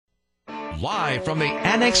Live from the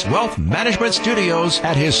Annex Wealth Management Studios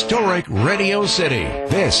at historic Radio City,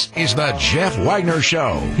 this is the Jeff Wagner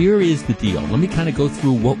Show. Here is the deal. Let me kind of go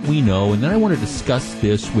through what we know, and then I want to discuss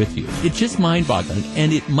this with you. It's just mind-boggling,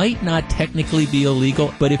 and it might not technically be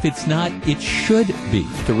illegal, but if it's not, it should be.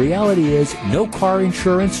 The reality is, no car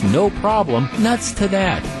insurance, no problem. Nuts to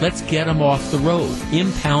that. Let's get them off the road.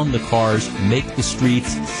 Impound the cars, make the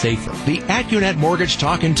streets safer. The AccuNet Mortgage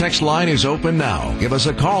Talk and Text line is open now. Give us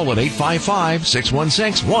a call at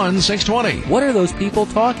 855-616-1620. What are those people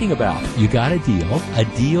talking about? You got a deal. A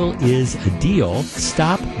deal is a deal.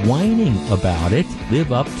 Stop whining about it.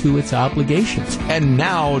 Live up to its obligations. And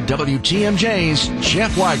now, WTMJ's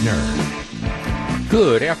Jeff Wagner.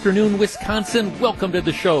 Good afternoon, Wisconsin. Welcome to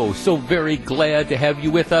the show. So very glad to have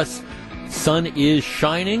you with us. Sun is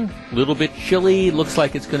shining, a little bit chilly. Looks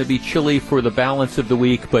like it's going to be chilly for the balance of the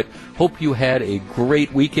week, but hope you had a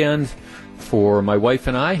great weekend. For my wife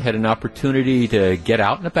and I, had an opportunity to get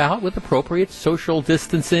out and about with appropriate social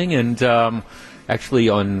distancing, and actually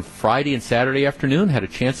on Friday and Saturday afternoon had a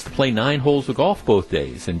chance to play 9 holes of golf both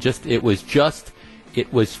days, and it was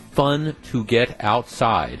fun to get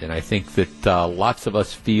outside, and I think that lots of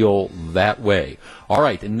us feel that way. All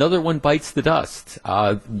right, another one bites the dust.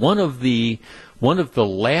 One of the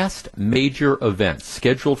last major events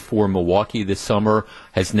scheduled for Milwaukee this summer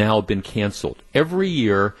has now been canceled. Every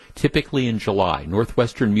year, typically in July,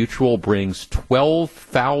 Northwestern Mutual brings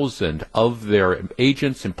 12,000 of their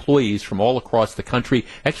agents, employees from all across the country,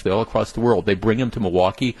 actually all across the world. They bring them to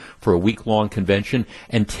Milwaukee for a week-long convention,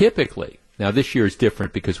 and typically, now, this year is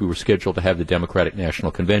different because we were scheduled to have the Democratic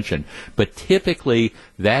National Convention, but typically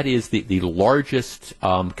that is the largest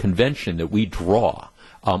convention that we draw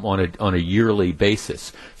on a yearly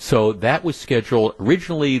basis. So that was scheduled.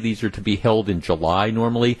 Originally, these are to be held in July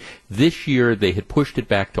normally. This year, they had pushed it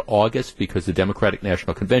back to August because the Democratic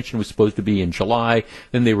National Convention was supposed to be in July.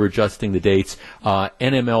 Then they were adjusting the dates.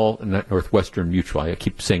 NML, not Northwestern Mutual. I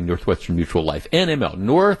keep saying Northwestern Mutual Life. NML,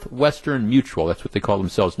 Northwestern Mutual, that's what they call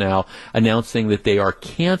themselves now, announcing that they are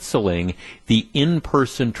canceling the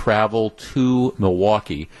in-person travel to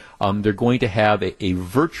Milwaukee. They're going to have a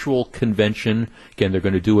virtual convention. Again, they're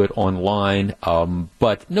going to do it online,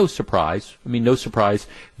 but no surprise. No surprise.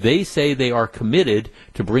 They say they are committed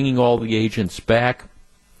to bringing all the agents back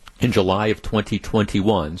in July of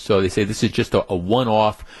 2021. So they say this is just a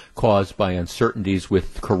one-off caused by uncertainties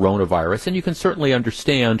with coronavirus. And you can certainly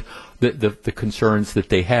understand the concerns that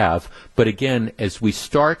they have. But again, as we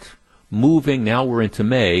start moving, now we're into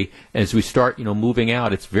May, as we start, moving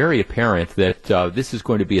out, it's very apparent that this is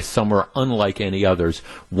going to be a summer unlike any others.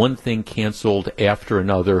 One thing canceled after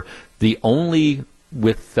another. The only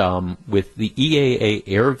with the EAA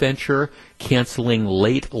Air Venture canceling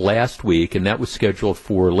late last week, and that was scheduled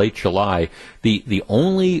for late July, the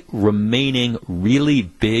only remaining really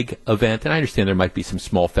big event, and I understand there might be some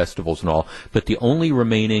small festivals and all, but the only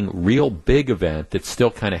remaining real big event that's still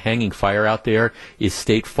kind of hanging fire out there is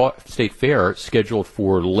State Fair, scheduled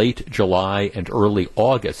for late July and early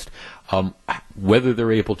August. Whether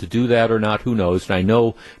they're able to do that or not, who knows? And I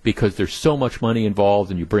know because there's so much money involved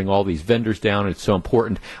and you bring all these vendors down and it's so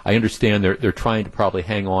important, I understand they're trying to probably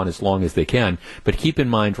hang on as long as they can. But keep in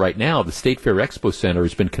mind right now, the State Fair Expo Center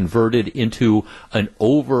has been converted into an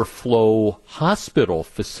overflow hospital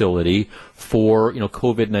facility for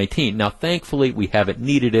COVID-19. Now, thankfully, we haven't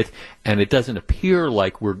needed it, and it doesn't appear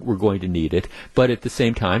like we're going to need it. But at the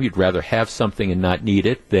same time, you'd rather have something and not need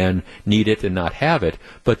it than need it and not have it.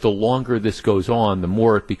 But the longer this goes on, the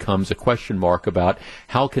more it becomes a question mark about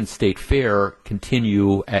how can State Fair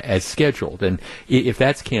continue as scheduled. And if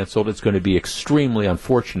that's canceled, it's going to be extremely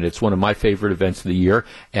unfortunate. It's one of my favorite events of the year,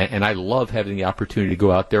 and I love having the opportunity to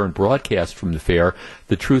go out there and broadcast from the fair.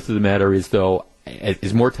 The truth of the matter is, though,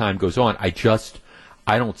 as more time goes on, I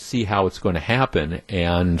don't see how it's going to happen,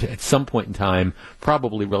 and at some point in time,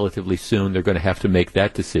 probably relatively soon, they're going to have to make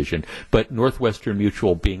that decision. But Northwestern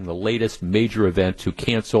Mutual being the latest major event to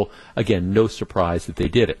cancel, again, no surprise that they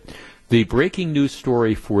did it. The breaking news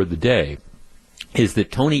story for the day is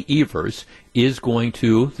that Tony Evers is going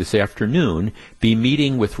to, this afternoon, be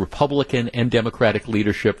meeting with Republican and Democratic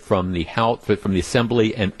leadership from the House, from the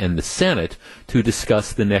Assembly and the Senate to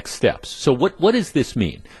discuss the next steps. So what does this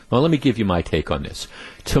mean? Well, let me give you my take on this.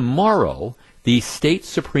 Tomorrow, the state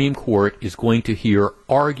Supreme Court is going to hear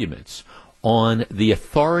arguments on the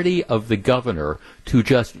authority of the governor to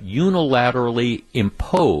just unilaterally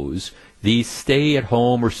impose these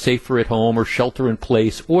stay-at-home or safer-at-home or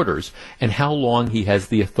shelter-in-place orders and how long he has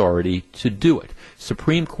the authority to do it.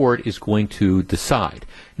 Supreme Court is going to decide.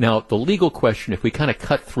 Now, the legal question, if we kind of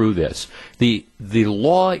cut through this, the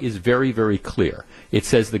law is very, very clear. It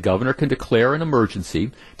says the governor can declare an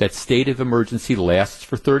emergency. That state of emergency lasts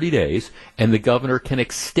for 30 days, and the governor can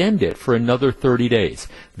extend it for another 30 days.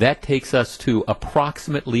 That takes us to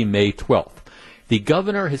approximately May 12th. The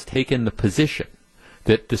governor has taken the position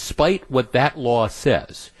that despite what that law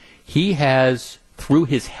says, he has, through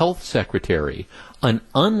his health secretary, an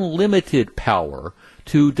unlimited power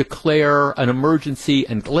to declare an emergency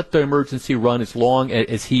and let the emergency run as long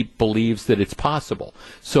as he believes that it's possible.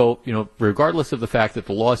 So, regardless of the fact that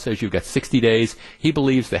the law says you've got 60 days, he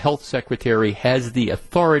believes the health secretary has the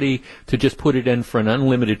authority to just put it in for an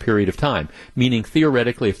unlimited period of time, meaning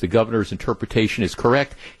theoretically, if the governor's interpretation is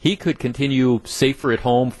correct, he could continue safer at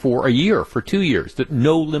home for a year, for 2 years, that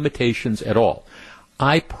no limitations at all.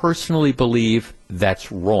 I personally believe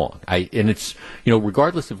that's wrong. And it's,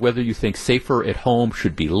 regardless of whether you think safer at home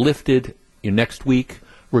should be lifted next week,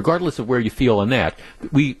 regardless of where you feel on that,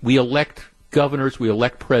 we elect governors, we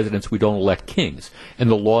elect presidents, we don't elect kings. And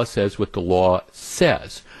the law says what the law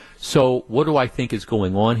says. So what do I think is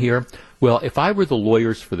going on here? Well, if I were the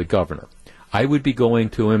lawyers for the governor, I would be going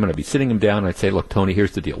to him and I'd be sitting him down and I'd say, look, Tony,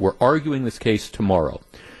 here's the deal. We're arguing this case tomorrow.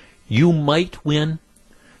 You might win,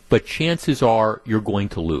 but chances are you're going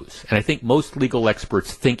to lose. And I think most legal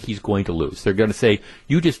experts think he's going to lose. They're going to say,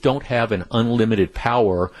 you just don't have an unlimited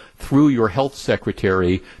power through your health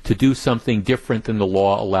secretary to do something different than the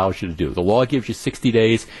law allows you to do. The law gives you 60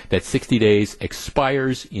 days. That 60 days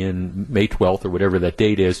expires in May 12th or whatever that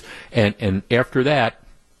date is. And after that,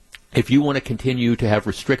 if you want to continue to have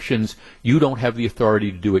restrictions, you don't have the authority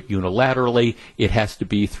to do it unilaterally. It has to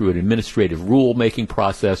be through an administrative rule-making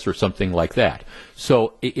process or something like that.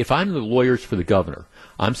 So if I'm the lawyers for the governor,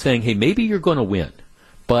 I'm saying, hey, maybe you're going to win,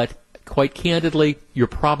 but quite candidly, you're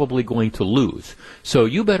probably going to lose. So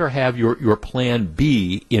you better have your plan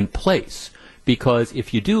B in place, because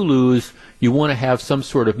if you do lose, you want to have some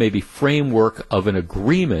sort of maybe framework of an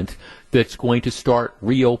agreement that's going to start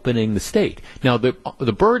reopening the state. Now, the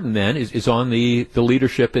burden then is on the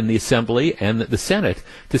leadership in the Assembly and the Senate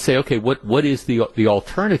to say, okay, what is the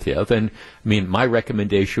alternative? And I mean, my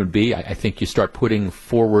recommendation would be, I think you start putting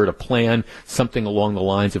forward a plan, something along the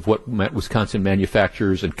lines of what Wisconsin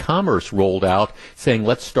Manufacturers and Commerce rolled out, saying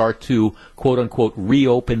let's start to, quote unquote,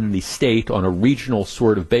 reopen the state on a regional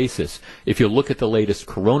sort of basis. If you look at the latest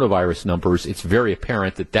coronavirus numbers, it's very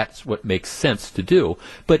apparent that that's what makes sense to do.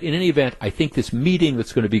 But in any event, I think this meeting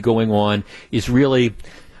that's going to be going on is really,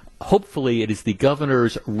 hopefully it is the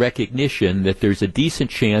governor's recognition that there's a decent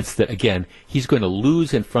chance that, again, he's going to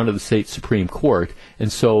lose in front of the state Supreme Court.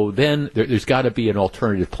 And so then there's got to be an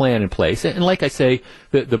alternative plan in place. And like I say,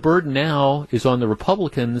 the burden now is on the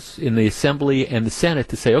Republicans in the Assembly and the Senate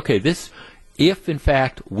to say, okay, if in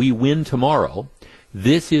fact we win tomorrow,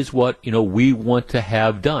 this is what we want to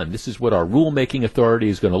have done. This is what our rulemaking authority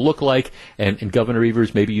is going to look like. And Governor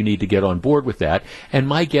Evers, maybe you need to get on board with that. And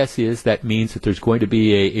my guess is that means that there's going to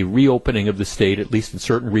be a reopening of the state, at least in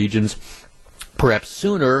certain regions, perhaps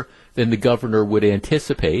sooner than the governor would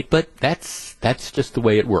anticipate. But that's just the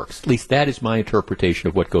way it works. At least that is my interpretation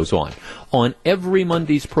of what goes on. On every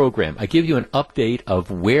Monday's program, I give you an update of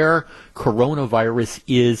where coronavirus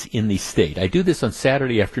is in the state. I do this on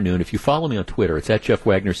Saturday afternoon. If you follow me on Twitter, it's at Jeff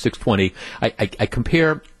Wagner 620. I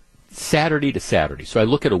compare Saturday to Saturday. So I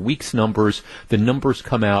look at a week's numbers. The numbers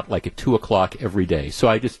come out like at 2 o'clock every day. So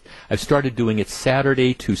I've started doing it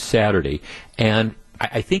Saturday to Saturday. And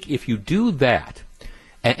I think if you do that,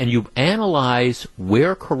 and you analyze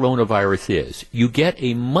where coronavirus is, you get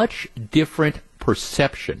a much different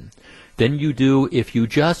perception than you do if you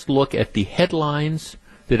just look at the headlines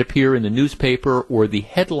that appear in the newspaper or the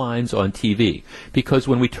headlines on TV. Because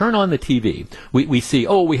when we turn on the TV, we see,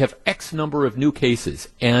 we have X number of new cases,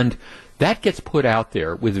 and that gets put out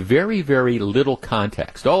there with very, very little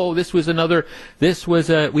context. We had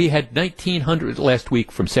 1,900 last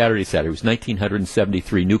week from Saturday to Saturday. It was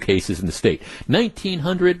 1,973 new cases in the state.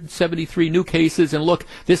 1,973 new cases, and look,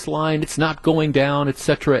 this line, it's not going down, et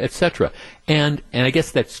cetera, et cetera. And I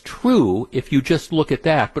guess that's true if you just look at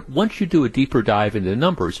that. But once you do a deeper dive into the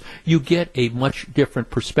numbers, you get a much different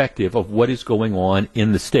perspective of what is going on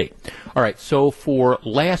in the state. All right, so for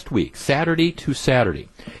last week, Saturday to Saturday,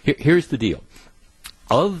 here's the deal.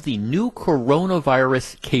 Of the new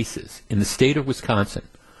coronavirus cases in the state of Wisconsin,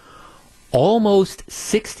 almost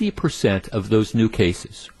 60% of those new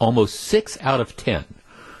cases, almost 6 out of 10,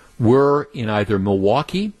 were in either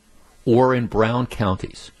Milwaukee or in Brown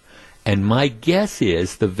counties. And my guess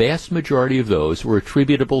is the vast majority of those were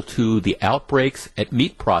attributable to the outbreaks at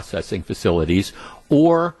meat processing facilities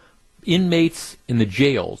or inmates in the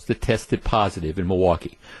jails that tested positive in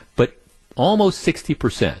Milwaukee. But almost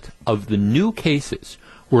 60% of the new cases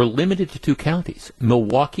We're limited to 2 counties,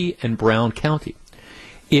 Milwaukee and Brown County.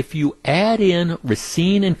 If you add in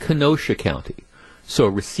Racine and Kenosha County, so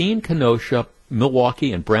Racine, Kenosha,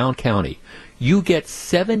 Milwaukee, and Brown County, you get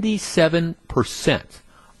 77%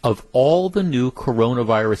 of all the new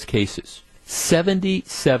coronavirus cases.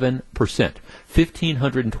 77%.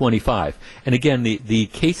 1,525. And again, the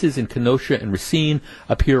cases in Kenosha and Racine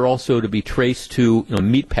appear also to be traced to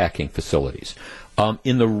meatpacking facilities.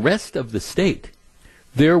 In the rest of the state,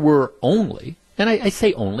 there were only, and I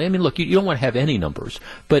say only, I mean, look, you don't want to have any numbers,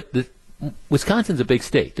 but Wisconsin's a big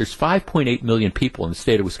state. There's 5.8 million people in the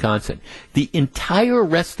state of Wisconsin. The entire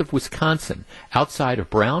rest of Wisconsin, outside of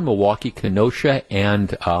Brown, Milwaukee, Kenosha,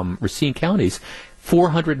 and Racine counties,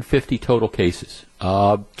 450 total cases.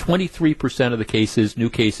 23% of the cases,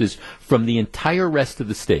 new cases, from the entire rest of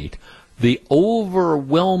the state. The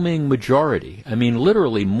overwhelming majority, I mean,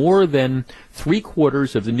 literally more than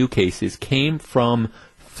 3/4 of the new cases came from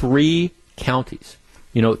 3 counties.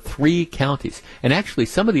 3 counties. And actually,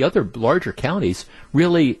 some of the other larger counties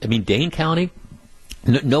really, I mean, Dane County,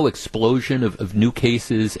 no explosion of new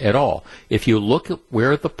cases at all. If you look at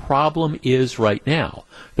where the problem is right now,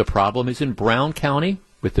 the problem is in Brown County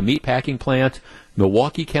with the meatpacking plant,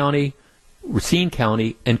 Milwaukee County, Racine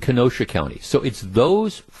County, and Kenosha County. So it's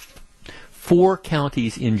those 4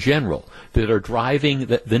 counties in general that are driving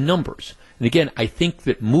the numbers. And again, I think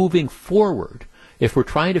that moving forward, if we're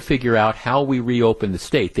trying to figure out how we reopen the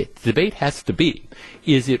state, the debate has to be,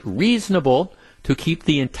 is it reasonable to keep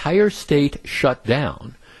the entire state shut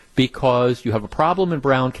down because you have a problem in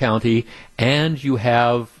Brown County and you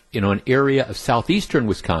have an area of southeastern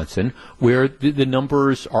Wisconsin where the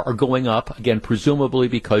numbers are going up, again, presumably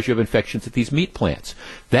because you have infections at these meat plants.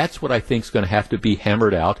 That's what I think is going to have to be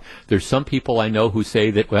hammered out. There's some people I know who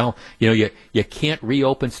say that, well, you can't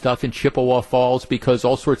reopen stuff in Chippewa Falls because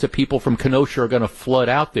all sorts of people from Kenosha are going to flood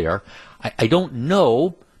out there. I don't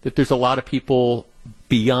know that there's a lot of people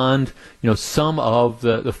beyond, some of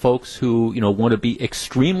the folks who, want to be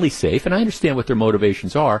extremely safe, and I understand what their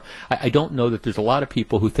motivations are. I don't know that there's a lot of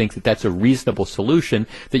people who think that that's a reasonable solution,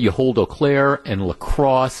 that you hold Eau Claire and La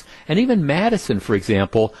Crosse and even Madison, for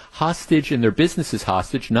example, hostage and their businesses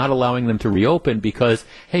hostage, not allowing them to reopen because,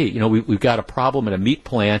 hey, we've got a problem at a meat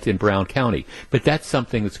plant in Brown County. But that's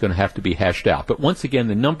something that's going to have to be hashed out. But once again,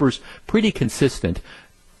 the numbers pretty consistent.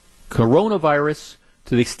 Coronavirus,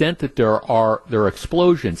 to the extent that there are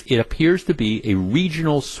explosions, it appears to be a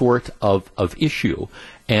regional sort of issue.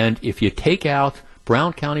 And if you take out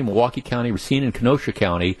Brown County, Milwaukee County, Racine, and Kenosha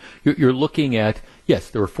County, you're looking at, yes,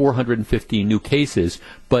 there are 450 new cases,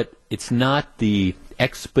 but it's not the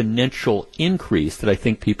exponential increase that I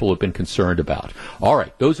think people have been concerned about. All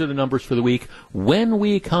right, those are the numbers for the week. When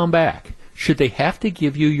we come back, should they have to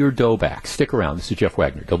give you your dough back? Stick around. This is Jeff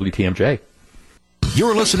Wagner, WTMJ.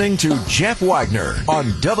 You're listening to Jeff Wagner on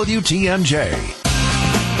WTMJ.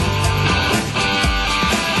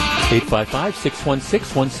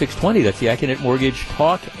 855-616-1620. That's the Acunet Mortgage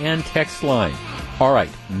talk and text line. All right,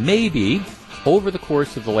 maybe over the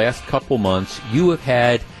course of the last couple months, you have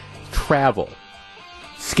had travel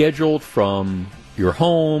scheduled from your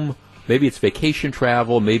home. Maybe it's vacation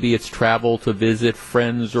travel. Maybe it's travel to visit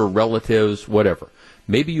friends or relatives, whatever.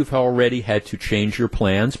 Maybe you've already had to change your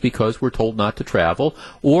plans because we're told not to travel.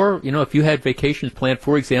 Or, if you had vacations planned,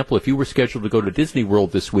 for example, if you were scheduled to go to Disney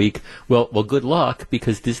World this week, well, good luck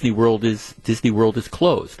because Disney World is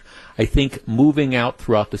closed. I think moving out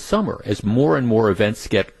throughout the summer, as more and more events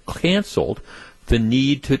get canceled, the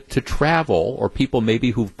need to travel, or people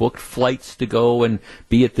maybe who've booked flights to go and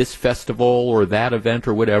be at this festival or that event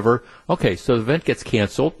or whatever. Okay, so the event gets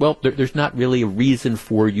canceled. Well, there's not really a reason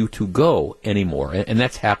for you to go anymore, and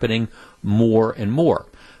that's happening more and more.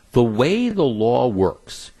 The way the law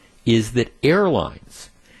works is that airlines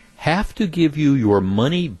have to give you your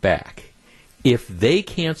money back if they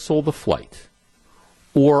cancel the flight,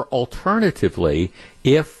 or alternatively,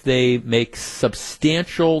 if they make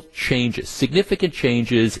substantial changes, significant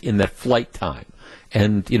changes in that flight time.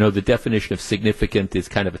 And, the definition of significant is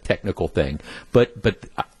kind of a technical thing. But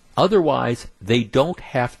otherwise, they don't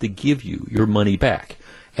have to give you your money back.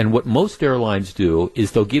 And what most airlines do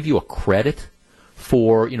is they'll give you a credit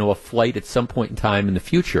for, a flight at some point in time in the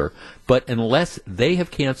future. But unless they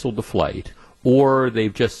have canceled the flight, or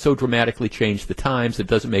they've just so dramatically changed the times it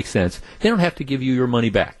doesn't make sense, they don't have to give you your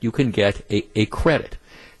money back. You can get a credit.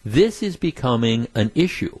 This is becoming an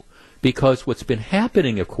issue because what's been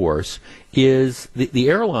happening, of course, is the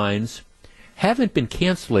airlines haven't been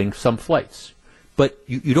canceling some flights, but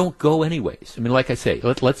you don't go anyways. I mean, like I say,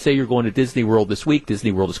 let's say you're going to Disney World this week.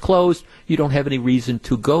 Disney World is closed. You don't have any reason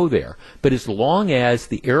to go there. But as long as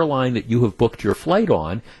the airline that you have booked your flight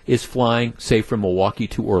on is flying, say, from Milwaukee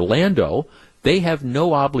to Orlando, they have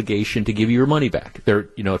no obligation to give you your money back.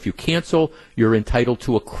 If you cancel, you're entitled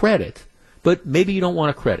to a credit, but maybe you don't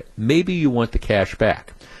want a credit. Maybe you want the cash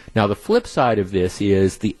back. Now, the flip side of this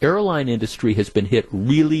is the airline industry has been hit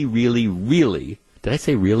really, really, really, did I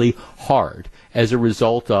say really, hard as a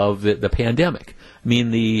result of the pandemic. I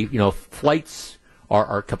mean, flights,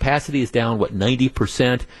 our capacity is down,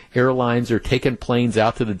 90%. Airlines are taking planes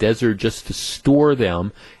out to the desert just to store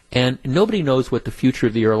them. And nobody knows what the future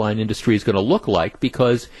of the airline industry is going to look like,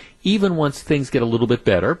 because even once things get a little bit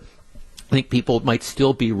better, I think people might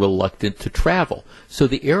still be reluctant to travel. So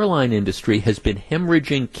the airline industry has been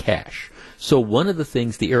hemorrhaging cash. So one of the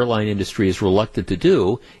things the airline industry is reluctant to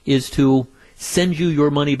do is to send you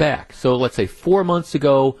your money back. So let's say 4 months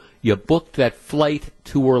ago, you booked that flight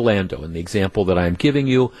to Orlando. In the example that I'm giving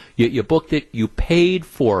you, you booked it, you paid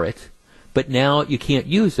for it, but now you can't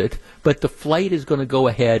use it, but the flight is going to go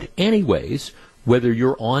ahead anyways, whether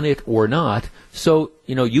you're on it or not. So,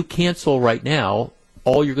 you cancel right now.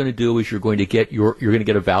 All you're going to do is you're going to get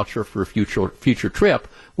a voucher for a future trip,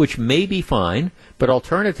 which may be fine, but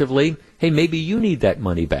alternatively, hey, maybe you need that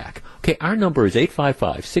money back. Okay, our number is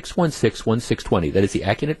 855-616-1620. That is the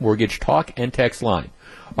Acunet Mortgage talk and text line.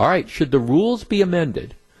 All right, should the rules be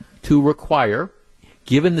amended to require,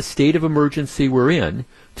 given the state of emergency we're in,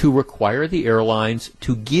 to require the airlines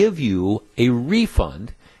to give you a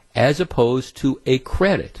refund as opposed to a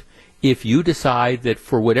credit if you decide that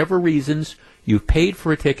for whatever reasons you've paid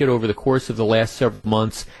for a ticket over the course of the last several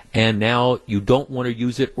months and now you don't want to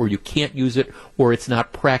use it, or you can't use it, or it's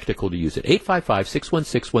not practical to use it.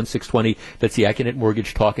 855-616-1620. That's the Acunet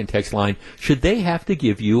Mortgage talk and text line. Should they have to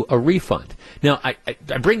give you a refund? Now, I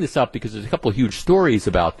bring this up because there's a couple of huge stories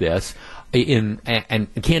about this. And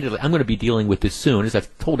candidly, I'm going to be dealing with this soon. As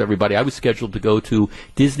I've told everybody, I was scheduled to go to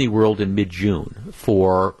Disney World in mid-June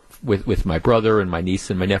with my brother and my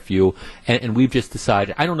niece and my nephew, and we've just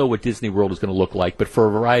decided, I don't know what Disney World is going to look like, but for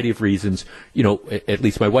a variety of reasons, at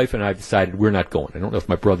least my wife and I have decided we're not going. I don't know if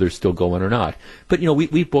my brother's still going or not, but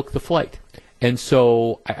we booked the flight. And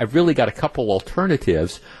so I've really got a couple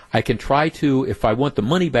alternatives. I can try to, if I want the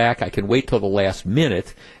money back, I can wait till the last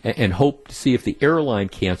minute and hope to see if the airline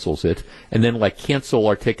cancels it, and then cancel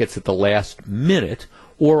our tickets at the last minute.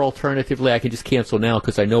 Or alternatively, I can just cancel now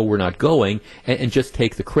because I know we're not going and just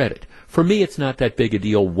take the credit. For me, it's not that big a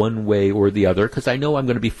deal one way or the other because I know I'm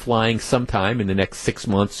going to be flying sometime in the next 6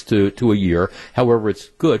 months to a year, however it's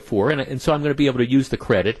good for, and so I'm going to be able to use the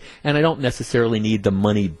credit, and I don't necessarily need the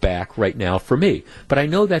money back right now for me. But I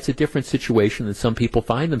know that's a different situation than some people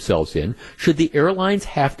find themselves in. Should the airlines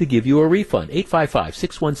have to give you a refund?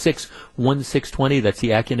 855-616-1620. That's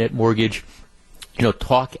the Acunet Mortgage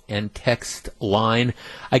talk and text line.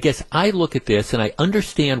 I guess I look at this and I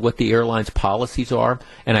understand what the airline's policies are,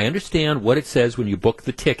 and I understand what it says when you book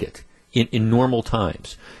the ticket in normal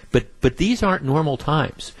times. But these aren't normal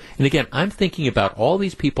times. And again, I'm thinking about all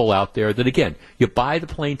these people out there that, again, you buy the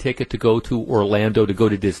plane ticket to go to Orlando, to go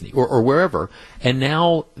to Disney, or wherever, and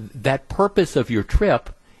now that purpose of your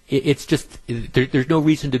trip, it's just, there's no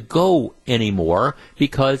reason to go anymore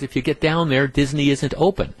because if you get down there, Disney isn't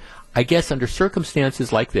open. I guess under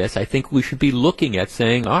circumstances like this, I think we should be looking at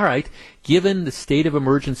saying, all right, given the state of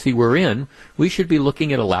emergency we're in, we should be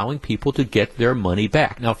looking at allowing people to get their money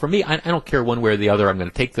back. Now, for me, I don't care one way or the other. I'm going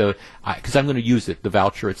to take because I'm going to use the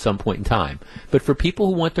voucher at some point in time. But for people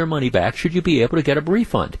who want their money back, should you be able to get a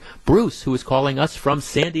refund? Bruce, who is calling us from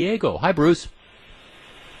San Diego. Hi, Bruce.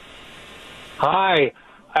 Hi.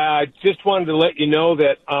 Just wanted to let you know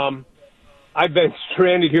that I've been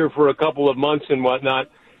stranded here for a couple of months and whatnot,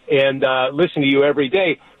 and listen to you every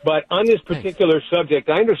day. But on this particular subject,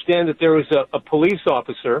 I understand that there was a police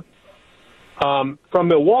officer from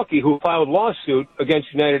Milwaukee who filed a lawsuit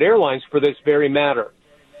against United Airlines for this very matter.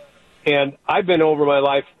 And I've been over my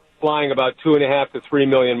life flying about 2.5 to 3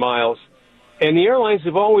 million miles, and the airlines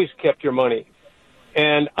have always kept your money.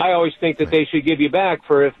 And I always think that they should give you back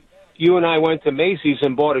for if you and I went to Macy's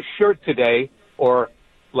and bought a shirt today or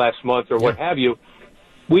last month or what have you,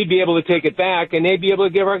 we'd be able to take it back, and they'd be able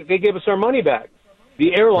to give us our money back.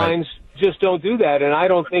 The airlines just don't do that, and I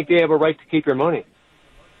don't think they have a right to keep your money.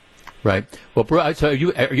 Right. Well, so are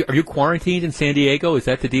you quarantined in San Diego? Is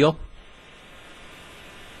that the deal?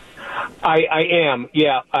 I am,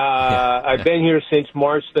 yeah. I've been here since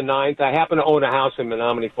March the 9th. I happen to own a house in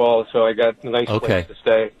Menominee Falls, so I got a nice place to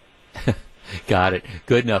stay. Got it.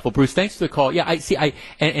 Good enough. Well, Bruce, thanks for the call. Yeah, I see. I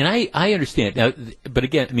understand now, but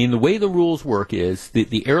again, I mean, the way the rules work is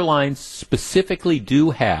the airlines specifically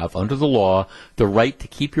do have, under the law, the right to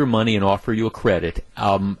keep your money and offer you a credit,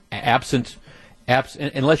 unless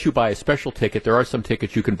you buy a special ticket. There are some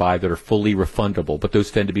tickets you can buy that are fully refundable, but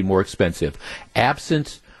those tend to be more expensive.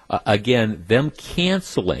 Absent, again, them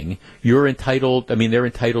canceling, they're entitled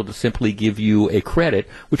to simply give you a credit,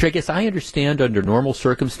 which I guess I understand under normal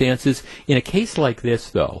circumstances. In a case like this,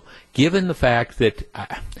 though, given the fact that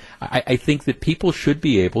I think that people should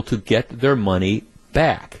be able to get their money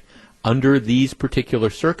back under these particular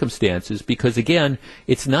circumstances, because again,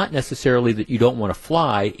 it's not necessarily that you don't want to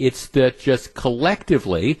fly, it's that just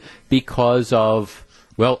collectively, because of,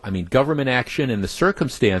 government action and the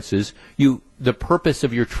circumstances, the purpose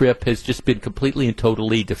of your trip has just been completely and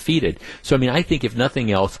totally defeated. So, I think if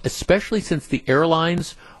nothing else, especially since the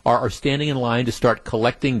airlines are standing in line to start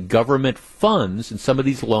collecting government funds and some of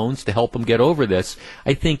these loans to help them get over this,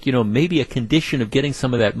 I think, maybe a condition of getting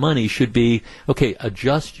some of that money should be, okay,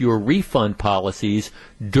 adjust your refund policies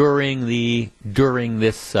during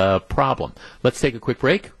this problem. Let's take a quick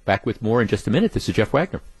break. Back with more in just a minute. This is Jeff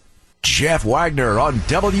Wagner. Jeff Wagner on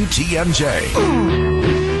WTMJ.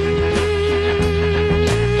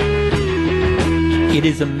 It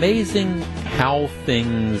is amazing how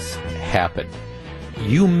things happen.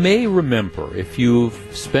 You may remember, if you've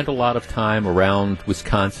spent a lot of time around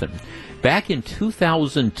Wisconsin, back in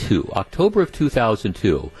 2002, October of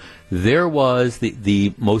 2002, there was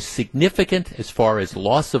the most significant, as far as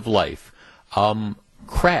loss of life,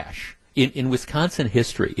 crash in Wisconsin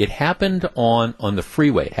history. It happened on the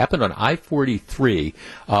freeway. It happened on I-43,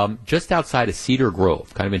 just outside of Cedar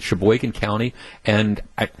Grove, kind of in Sheboygan County. And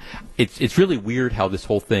it's really weird how this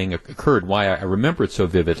whole thing occurred. Why I remember it so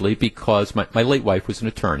vividly, because my late wife was an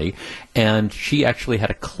attorney, and she actually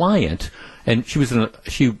had a client, and she was a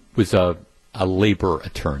labor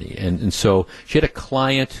attorney, and so she had a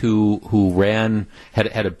client who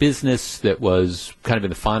had a business that was kind of in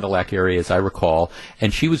the Fond du Lac area, as I recall,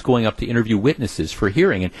 and she was going up to interview witnesses for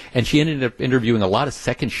hearing, and she ended up interviewing a lot of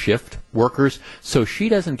second shift workers, so she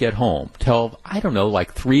doesn't get home till, I don't know,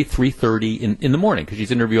 like 3:30 in the morning, because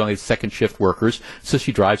she's interviewing these second shift workers, so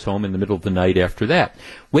she drives home in the middle of the night after that.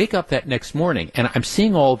 Wake up that next morning, and I'm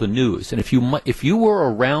seeing all the news, and if you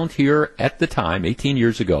were around here at the time, 18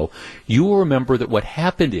 years ago, you will remember that what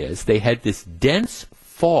happened is they had this dense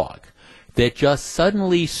fog that just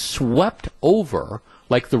suddenly swept over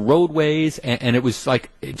like the roadways, and it was like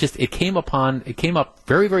it came up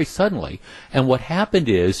very, very suddenly. And what happened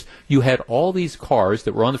is you had all these cars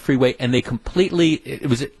that were on the freeway, and it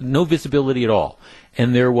was no visibility at all.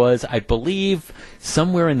 And there was, I believe,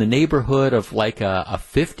 somewhere in the neighborhood of like a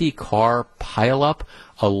 50-car pileup.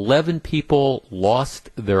 11 people lost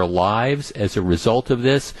their lives as a result of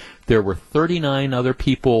this. There were 39 other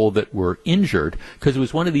people that were injured, because it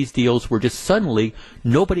was one of these deals where just suddenly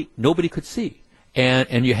nobody could see.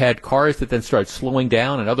 And you had cars that then started slowing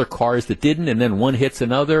down, and other cars that didn't, and then one hits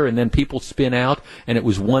another, and then people spin out, and it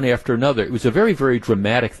was one after another. It was a very, very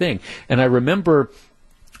dramatic thing. And I remember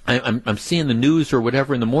I'm seeing the news or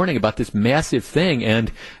whatever in the morning about this massive thing,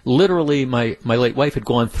 and literally my late wife had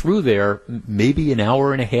gone through there maybe an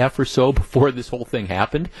hour and a half or so before this whole thing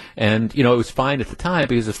happened, and it was fine at the time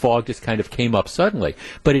because the fog just kind of came up suddenly.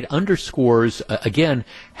 But it underscores again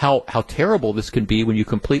how terrible this can be when you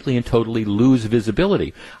completely and totally lose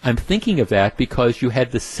visibility. I'm thinking of that because you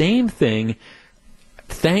had the same thing,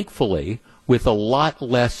 thankfully, with a lot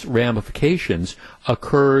less ramifications,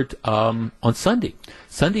 occurred on Sunday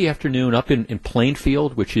afternoon up in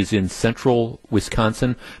Plainfield, which is in central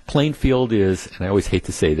Wisconsin. Plainfield is, and I always hate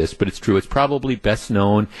to say this, but it's true, it's probably best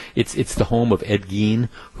known. It's the home of Ed Gein,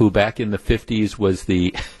 who back in the 50s was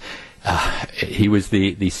he was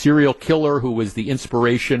the serial killer who was the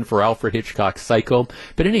inspiration for Alfred Hitchcock's Psycho.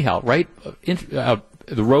 But anyhow, right,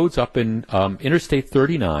 the roads up in Interstate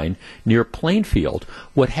 39 near Plainfield,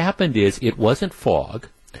 what happened is it wasn't fog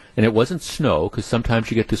and it wasn't snow, because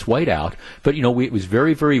sometimes you get this whiteout, but it was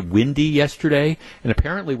very, very windy yesterday, and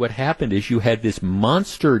apparently what happened is you had this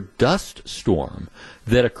monster dust storm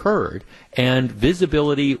that occurred, and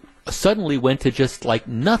visibility suddenly went to just like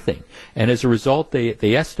nothing. And as a result,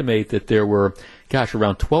 they estimate that there were,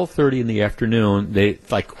 around 12:30 in the afternoon,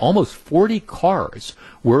 almost 40 cars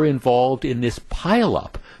were involved in this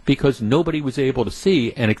pileup because nobody was able to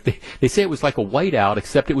see. And they say it was like a whiteout,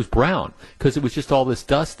 except it was brown, because it was just all this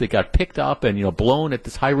dust that got picked up and blown at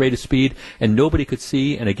this high rate of speed, and nobody could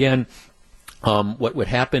see. And again, what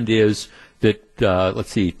happened is that,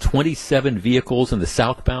 27 vehicles in the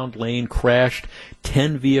southbound lane crashed,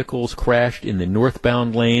 10 vehicles crashed in the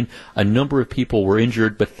northbound lane. A number of people were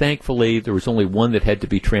injured, but thankfully there was only one that had to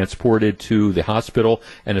be transported to the hospital,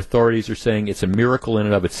 and authorities are saying it's a miracle in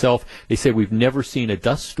and of itself. They say we've never seen a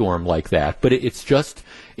dust storm like that, but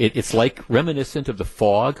it's like reminiscent of the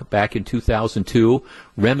fog back in 2002,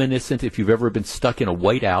 reminiscent if you've ever been stuck in a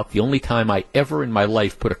whiteout. The only time I ever in my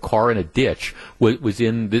life put a car in a ditch was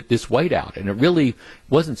in this whiteout, and it really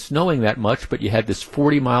wasn't snowing that much, but you had this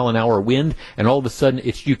 40-mile-an-hour wind, and all of a sudden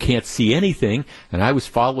you can't see anything, and I was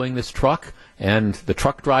following this truck, and the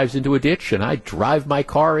truck drives into a ditch, and I drive my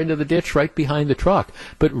car into the ditch right behind the truck.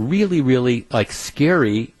 But really, really, like,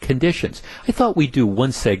 scary conditions. I thought we'd do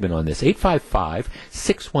one segment on this.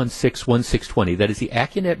 855-616-1620. That is the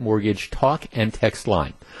Accunet Mortgage talk and text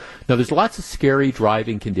line. Now, there's lots of scary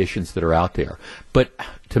driving conditions that are out there. But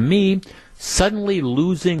to me, suddenly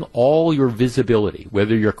losing all your visibility,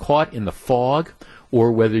 whether you're caught in the fog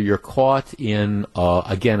or whether you're caught in, a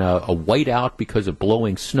whiteout because of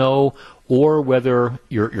blowing snow, or whether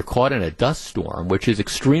you're caught in a dust storm, which is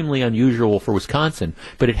extremely unusual for Wisconsin,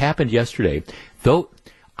 but it happened yesterday. Though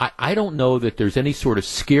I don't know that there's any sort of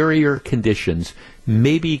scarier conditions,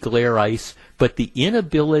 maybe glare ice, but the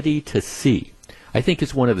inability to see, I think,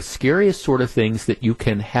 is one of the scariest sort of things that you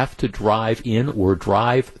can have to drive in or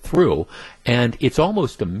drive through. And it's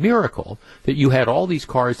almost a miracle that you had all these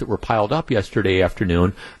cars that were piled up yesterday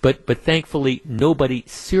afternoon, but thankfully nobody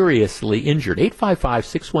seriously injured.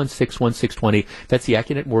 855-616-1620. That's the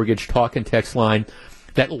Accunet Mortgage talk and text line.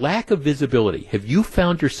 That lack of visibility, have you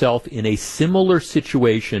found yourself in a similar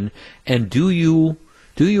situation, and do you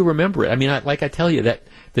remember it? I mean, like I tell you, that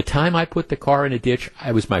the time I put the car in a ditch,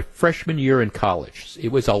 I was my freshman year in college.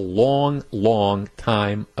 It was a long, long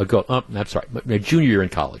time ago. My junior year in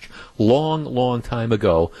college. Long, long time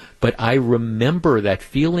ago. But I remember that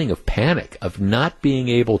feeling of panic, of not being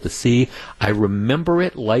able to see. I remember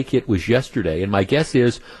it like it was yesterday. And my guess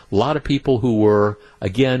is a lot of people who were,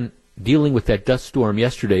 again, dealing with that dust storm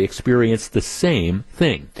yesterday experienced the same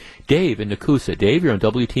thing. Dave in Nakusa. Dave, you're on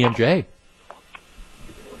WTMJ.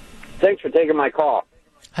 Thanks for taking my call.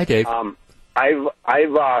 Hi, Dave. I've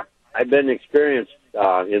been experienced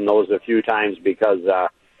in those a few times because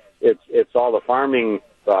it's all the farming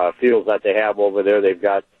fields that they have over there. They've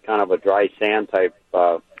got kind of a dry sand type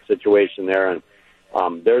situation there, and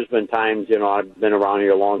there's been times, I've been around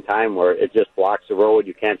here a long time where it just blocks the road.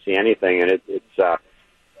 You can't see anything, and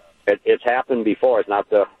it's happened before. It's not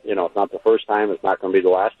the first time. It's not going to be the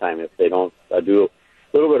last time if they don't do a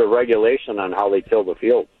little bit of regulation on how they till the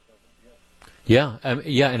fields. Yeah, and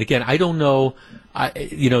again, I don't know.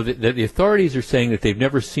 The authorities are saying that they've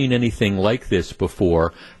never seen anything like this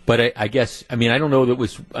before. But I guess, I don't know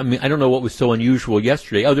I don't know what was so unusual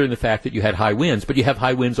yesterday, other than the fact that you had high winds. But you have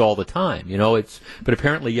high winds all the time, But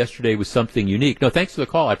apparently yesterday was something unique. No, thanks for the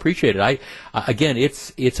call. I appreciate it. Again,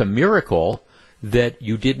 it's a miracle that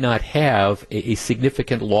you did not have a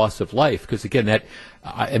significant loss of life, because again, that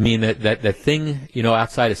thing,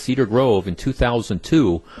 outside of Cedar Grove in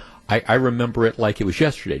 2002. I remember it like it was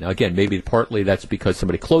yesterday. Now, again, maybe partly that's because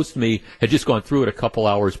somebody close to me had just gone through it a couple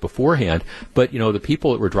hours beforehand. But, the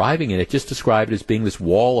people that were driving in it just described it as being this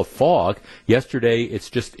wall of fog. Yesterday,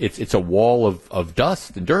 it's a wall of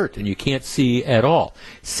dust and dirt, and you can't see at all.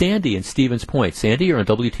 Sandy in Stevens Point. Sandy, you're on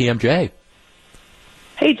WTMJ.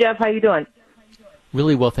 Hey, Jeff. How you doing?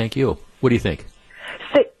 Really well, thank you. What do you think?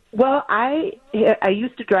 Well, I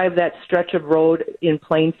used to drive that stretch of road in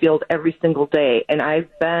Plainfield every single day, and I've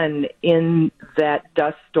been in that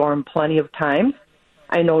dust storm plenty of times.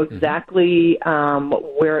 I know exactly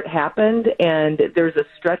where it happened, and there's a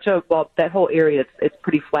stretch of, that whole area, it's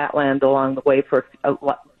pretty flatland along the way for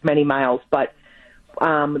many miles, but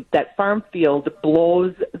that farm field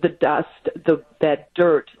blows the dust, that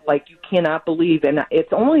dirt, like you cannot believe, and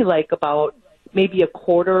it's only like about maybe a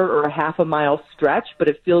quarter or a half a mile stretch, but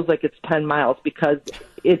it feels like it's 10 miles because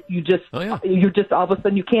you just all of a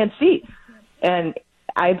sudden you can't see. And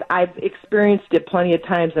I've experienced it plenty of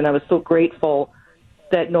times, and I was so grateful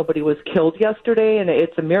that nobody was killed yesterday, and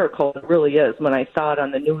it's a miracle. It really is when I saw it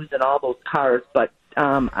on the news and all those cars. But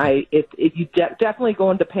you definitely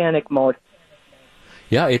go into panic mode.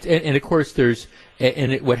 Yeah, and of course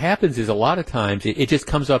what happens is a lot of times it just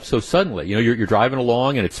comes up so suddenly. You're driving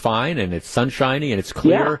along and it's fine and it's sunshiny and it's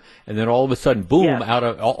clear, and then all of a sudden, boom!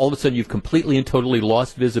 All of a sudden you've completely and totally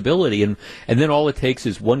lost visibility, and then all it takes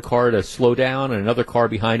is one car to slow down and another car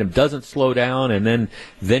behind him doesn't slow down, and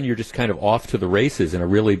then you're just kind of off to the races in a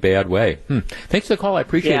really bad way. Thanks for the call. I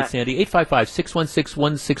appreciate it, Sandy.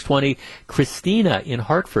 855-616-1620. Christina in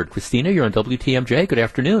Hartford. Christina, you're on WTMJ. Good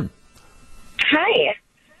afternoon. Hi.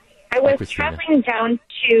 I was traveling down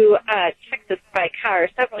to Texas by car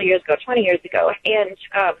several years ago, 20 years ago, and,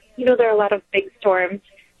 there are a lot of big storms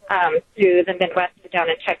through the Midwest and down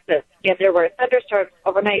in Texas, and there were thunderstorms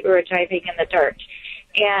overnight. We were driving in the dirt,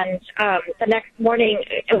 and the next morning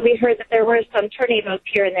we heard that there were some tornadoes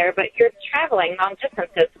here and there, but you're traveling long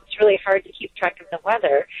distances. It's really hard to keep track of the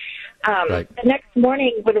weather. Right. The next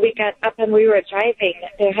morning when we got up and we were driving,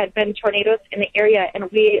 there had been tornadoes in the area, and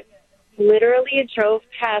we literally drove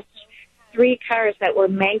past 3 cars that were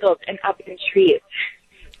mangled and up in trees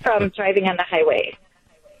from driving on the highway.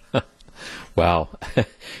 Wow.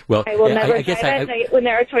 Well, I will never drive at night when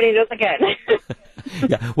there are tornadoes again.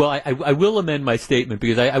 Yeah. Well, I will amend my statement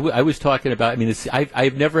because I was talking about. I mean,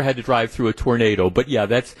 I've never had to drive through a tornado, but yeah,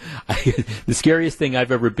 that's the scariest thing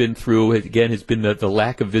I've ever been through. Again, has been the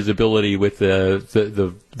lack of visibility with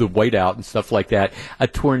the whiteout and stuff like that. A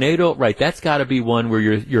tornado, right? That's got to be one where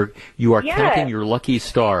you are counting your lucky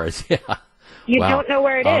stars. Yeah. You don't know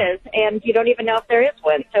where it is, and you don't even know if there is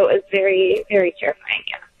one. So it was very, very terrifying.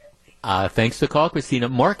 Yeah. Thanks to call, Christina.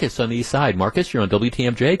 Marcus on the east side. Marcus, you're on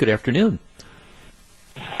WTMJ. Good afternoon.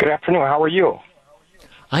 Good afternoon. How are you?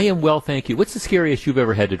 I am well, thank you. What's the scariest you've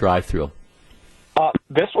ever had to drive through?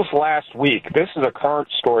 This was last week. This is a current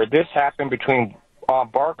story. This happened between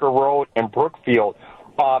Barker Road and Brookfield.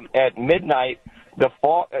 At midnight, the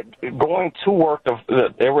fog, going to work,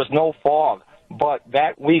 there was no fog. But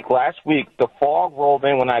last week, the fog rolled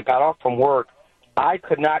in when I got off from work. I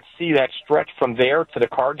could not see that stretch from there to the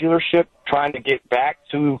car dealership trying to get back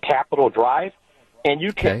to Capitol Drive. And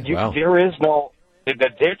there is no... The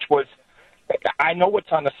ditch was, I know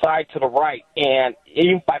it's on the side to the right, and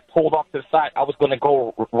even if I pulled off to the side, I was going to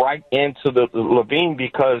go right into the ravine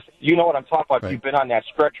because you know what I'm talking about. Right. You've been on that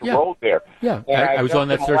stretch of road there. Yeah, I was on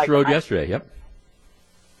that stretch of road yesterday, yep.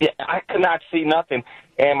 Yeah, I could not see nothing,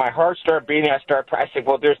 and my heart started beating. I said,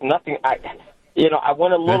 well, there's nothing. I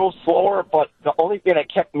went a little slower, but the only thing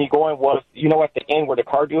that kept me going was, at the end where the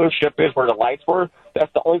car dealership is, where the lights were,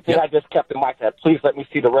 that's the only thing I just kept in mind. I said, please let me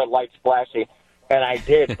see the red lights flashing. And I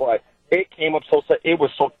did, but it came up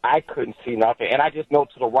I couldn't see nothing. And I just know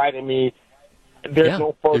to the right of me, there's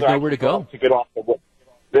no further. There's nowhere to go. To get off the road.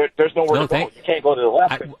 There's nowhere to go. You can't go to the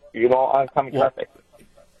left, oncoming traffic.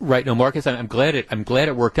 Right. No, Marcus, I'm glad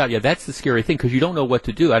it worked out. Yeah, that's the scary thing because you don't know what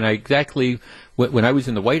to do. And when I was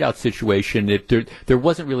in the whiteout situation, there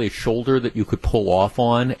wasn't really a shoulder that you could pull off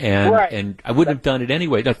on, and I wouldn't have done it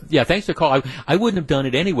anyway. Yeah, thanks for the call. I wouldn't have done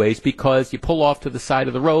it anyways because you pull off to the side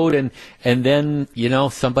of the road, and then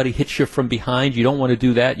somebody hits you from behind. You don't want to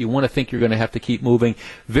do that. You want to think you're going to have to keep moving.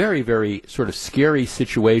 Very, very sort of scary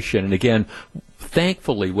situation. And again,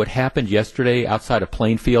 thankfully, what happened yesterday outside of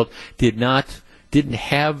Plainfield didn't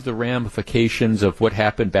have the ramifications of what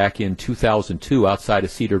happened back in 2002 outside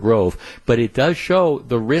of Cedar Grove, but it does show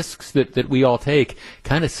the risks that we all take.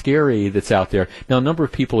 Kind of scary that's out there. Now, a number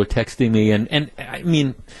of people are texting me, and I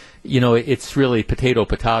mean, it's really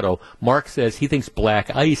potato. Mark says he thinks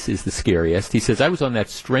black ice is the scariest. He says, I was on that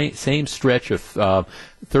same stretch of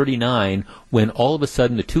 39 when all of a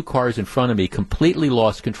sudden the 2 cars in front of me completely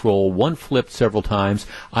lost control. One flipped several times.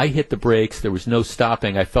 I hit the brakes. There was no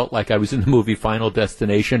stopping. I felt like I was in the movie Final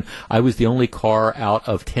Destination. I was the only car out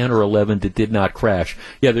of 10 or 11 that did not crash.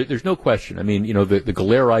 Yeah, there's no question. I mean, the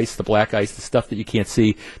glare ice, the black ice, the stuff that you can't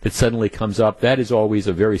see that suddenly comes up, that is always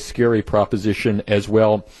a very scary proposition as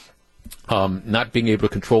well. Not being able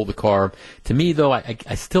to control the car. To me, though,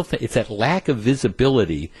 I still think it's that lack of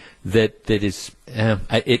visibility that is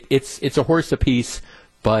it's a horse apiece,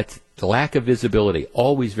 but the lack of visibility,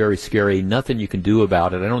 always very scary. Nothing you can do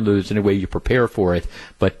about it. I don't know if there's any way you prepare for it,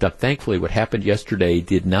 but thankfully what happened yesterday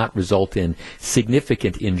did not result in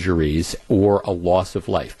significant injuries or a loss of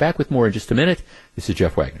life. Back with more in just a minute. This is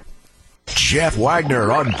Jeff Wagner. Jeff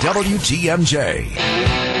Wagner on WTMJ.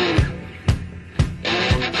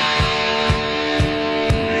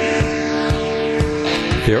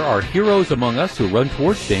 There are heroes among us who run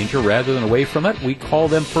towards danger rather than away from it. We call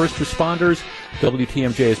them first responders.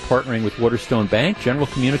 WTMJ is partnering with Waterstone Bank, General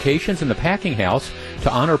Communications, and the Packing House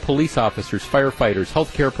to honor police officers, firefighters,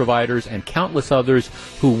 healthcare providers, and countless others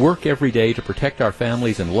who work every day to protect our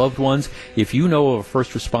families and loved ones. If you know of a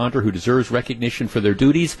first responder who deserves recognition for their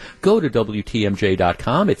duties, go to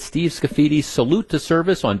WTMJ.com. It's Steve Scaffidi's Salute to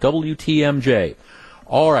Service on WTMJ.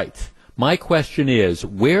 All right. My question is,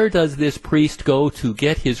 where does this priest go to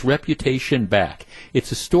get his reputation back?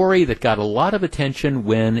 It's a story that got a lot of attention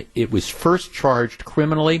when it was first charged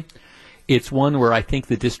criminally. It's one where I think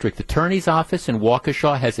the district attorney's office in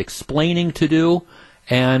Waukesha has explaining to do.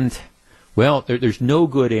 And Well, there's no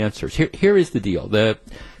good answers. Here is the deal. The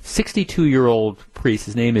 62-year-old priest,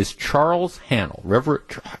 his name is Charles Hannell, Reverend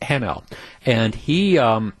Hannell, and he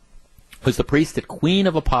was the priest at Queen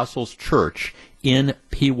of Apostles Church in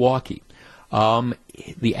Pewaukee.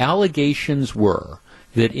 The allegations were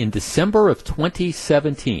that in December of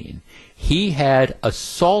 2017, he had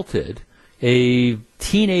assaulted a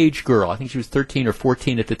teenage girl, I think she was 13 or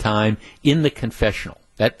 14 at the time, in the confessional.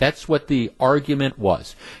 That's what the argument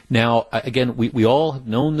was. Now, again, we all have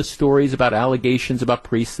known the stories about allegations about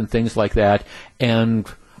priests and things like that, and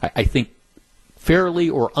I think fairly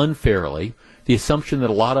or unfairly, the assumption that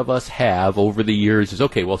a lot of us have over the years is,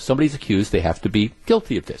 okay, well, if somebody's accused, they have to be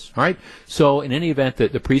guilty of this, all right? So in any event,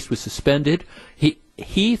 the priest was suspended.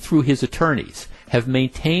 He, through his attorneys, have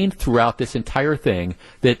maintained throughout this entire thing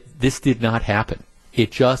that this did not happen.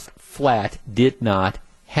 It just flat did not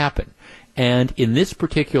happen. And in this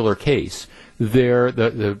particular case,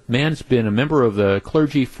 the man's been a member of the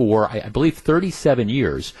clergy for, I believe, 37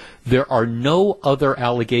 years. There are no other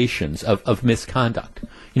allegations of misconduct.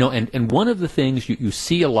 And one of the things you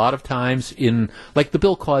see a lot of times in, like the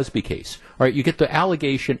Bill Cosby case, right? You get the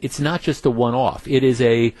allegation. It's not just a one-off. It is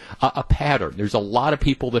a pattern. There's a lot of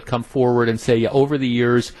people that come forward and say, yeah, over the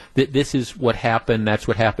years, that this is what happened, that's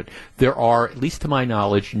what happened. There are, at least to my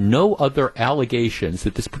knowledge, no other allegations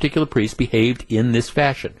that this particular priest behaved in this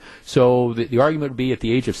fashion. So the argument would be at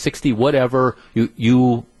the age of 60, whatever,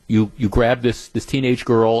 you grab this teenage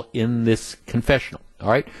girl in this confessional, all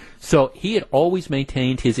right? So he had always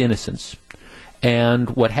maintained his innocence. And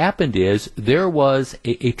what happened is there was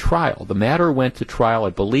a trial. The matter went to trial, I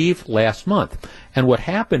believe, last month. And what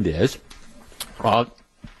happened is,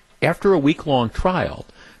 after a week-long trial,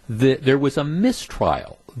 there was a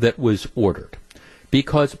mistrial that was ordered.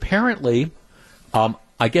 Because apparently,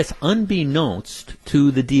 I guess unbeknownst to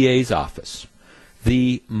the DA's office,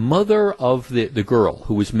 the mother of the girl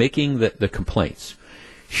who was making the complaints,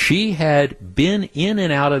 she had been in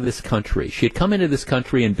and out of this country. She had come into this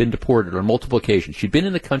country and been deported on multiple occasions. She'd been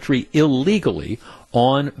in the country illegally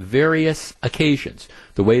on various occasions.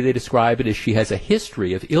 The way they describe it is she has a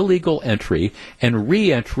history of illegal entry and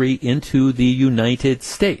re-entry into the United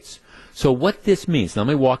States. So what this means, now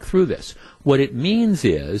let me walk through this. What it means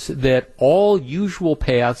is that all usual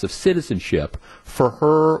paths of citizenship for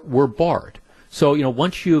her were barred. So,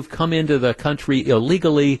 once you've come into the country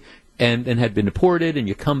illegally, and had been deported, and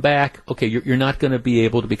you come back, okay, you're not going to be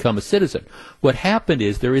able to become a citizen. What happened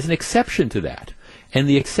is there is an exception to that. And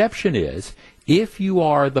the exception is if you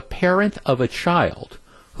are the parent of a child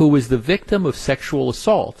who was the victim of sexual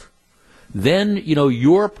assault, then,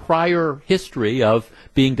 your prior history of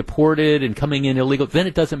being deported and coming in illegal, then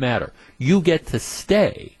it doesn't matter. You get to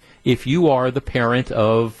stay if you are the parent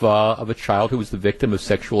of a child who was the victim of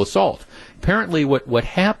sexual assault. Apparently what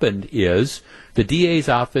happened is the DA's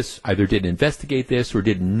office either didn't investigate this or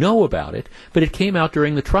didn't know about it, but it came out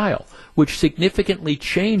during the trial, which significantly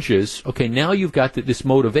changes, okay, now you've got this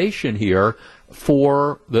motivation here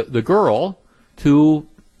for the girl to,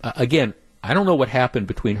 again, I don't know what happened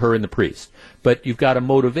between her and the priest, but you've got a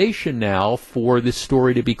motivation now for this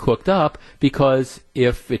story to be cooked up, because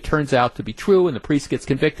if it turns out to be true and the priest gets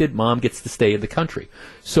convicted, mom gets to stay in the country.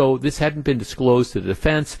 So this hadn't been disclosed to the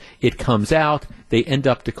defense. It comes out. They end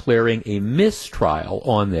up declaring a mistrial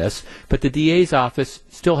on this, but the DA's office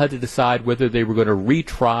still had to decide whether they were going to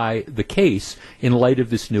retry the case in light of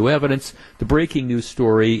this new evidence. The breaking news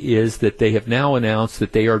story is that they have now announced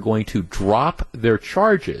that they are going to drop their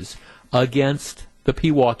charges against the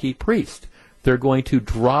Pewaukee priest. They're going to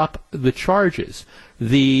drop the charges.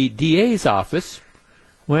 The DA's office,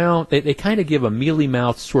 well, they kind of give a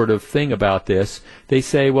mealy-mouthed sort of thing about this. They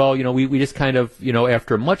say, well, we just kind of,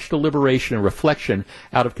 after much deliberation and reflection,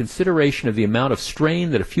 out of consideration of the amount of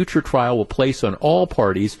strain that a future trial will place on all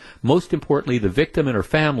parties, most importantly the victim and her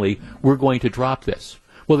family, we're going to drop this.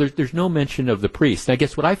 Well, there's no mention of the priest. And I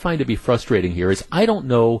guess what I find to be frustrating here is I don't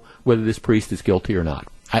know whether this priest is guilty or not.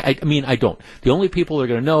 I mean, I don't. The only people that are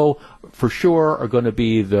going to know for sure are going to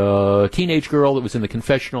be the teenage girl that was in the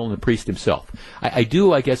confessional and the priest himself. I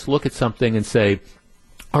do, I guess, look at something and say,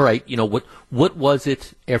 all right, what was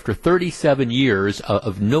it after 37 years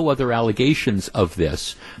of no other allegations of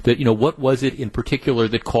this, that, what was it in particular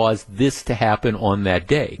that caused this to happen on that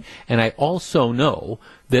day? And I also know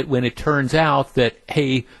that when it turns out that,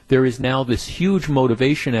 hey, there is now this huge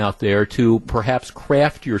motivation out there to perhaps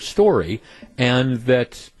craft your story, and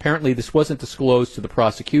that apparently this wasn't disclosed to the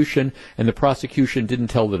prosecution, and the prosecution didn't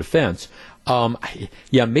tell the defense,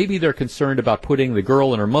 maybe they're concerned about putting the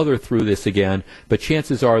girl and her mother through this again, but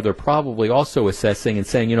chances chances are they're probably also assessing and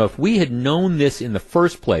saying, if we had known this in the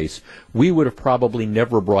first place, we would have probably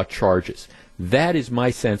never brought charges. That is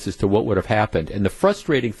my sense as to what would have happened. And the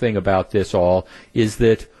frustrating thing about this all is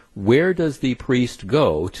that where does the priest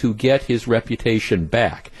go to get his reputation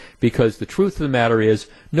back? Because the truth of the matter is,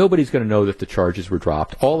 nobody's going to know that the charges were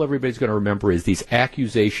dropped. All everybody's going to remember is these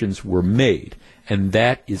accusations were made, and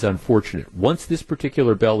that is unfortunate. Once this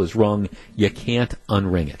particular bell is rung, you can't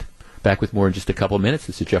unring it. Back with more in just a couple of minutes.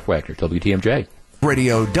 This is Jeff Wagner, WTMJ.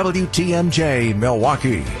 Radio WTMJ,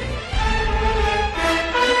 Milwaukee.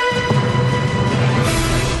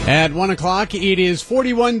 At 1 o'clock, it is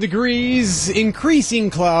 41 degrees, increasing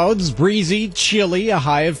clouds, breezy, chilly, a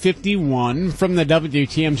high of 51. From the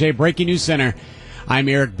WTMJ Breaking News Center, I'm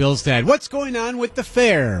Eric Bilstad. What's going on with the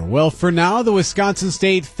fair? Well, for now, the Wisconsin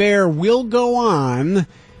State Fair will go on,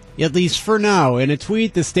 at least for now. In a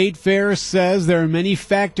tweet, the State Fair says there are many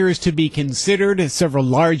factors to be considered. Several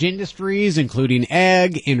large industries, including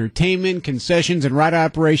ag, entertainment, concessions, and ride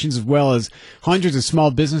operations, as well as hundreds of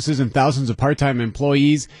small businesses and thousands of part-time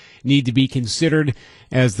employees, need to be considered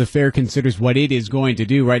as the fair considers what it is going to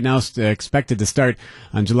do. Right now, it's expected to start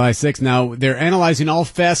on July 6th. Now, they're analyzing all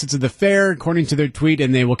facets of the fair, according to their tweet,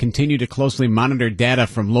 and they will continue to closely monitor data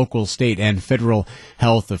from local, state, and federal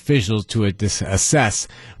health officials to assess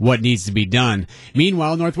what needs to be done.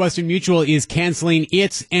 Meanwhile, Northwestern Mutual is canceling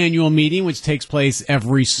its annual meeting, which takes place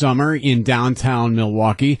every summer in downtown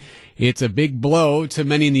Milwaukee. It's a big blow to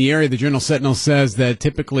many in the area. The Journal-Sentinel says that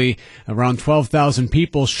typically around 12,000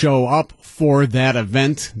 people show up for that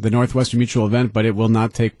event, the Northwestern Mutual event, but it will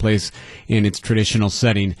not take place in its traditional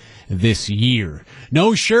setting this year.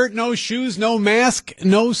 No shirt, no shoes, no mask,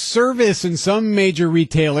 no service in some major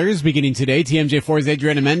retailers beginning today. TMJ4's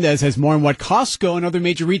Adriana Mendez has more on what Costco and other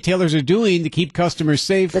major retailers are doing to keep customers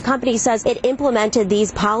safe. The company says it implemented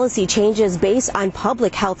these policy changes based on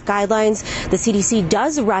public health guidelines. The CDC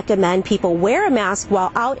does recommend people wear a mask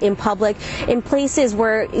while out in public in places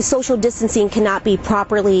where social distancing cannot be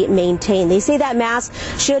properly maintained. They say that mask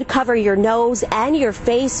should cover your nose and your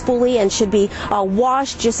face fully and should be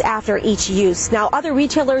washed just after each use. Now, other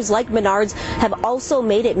retailers like Menards have also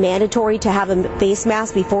made it mandatory to have a face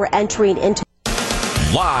mask before entering into.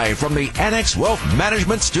 Live from the Annex Wealth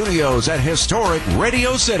Management Studios at historic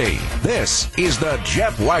Radio City, this is the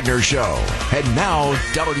Jeff Wagner Show. And now,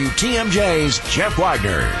 WTMJ's Jeff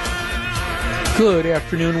Wagner. Good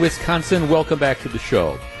afternoon, Wisconsin. Welcome back to the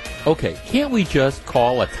show. Okay, can't we just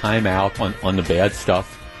call a timeout on the bad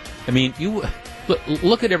stuff? I mean, you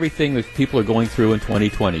look at everything that people are going through in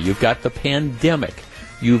 2020. You've got the pandemic.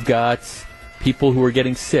 You've got people who are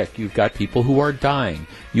getting sick. You've got people who are dying.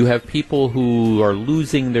 You have people who are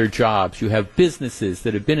losing their jobs. You have businesses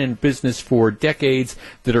that have been in business for decades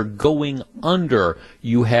that are going under.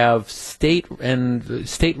 You have state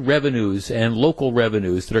revenues and local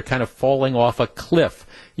revenues that are kind of falling off a cliff.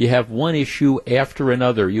 You have one issue after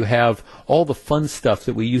another. You have all the fun stuff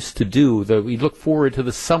that we used to do. That we look forward to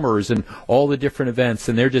the summers and all the different events,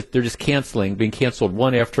 and they're just being canceled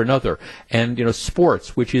one after another. And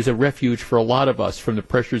sports, which is a refuge for a lot of us from the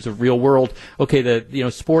pressures of real world. Okay,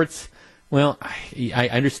 sports. Well, I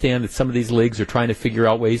understand that some of these leagues are trying to figure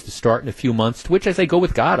out ways to start in a few months, to which I say, go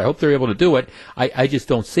with God. I hope they're able to do it. I just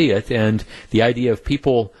don't see it. And the idea of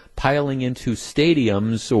people piling into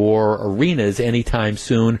stadiums or arenas anytime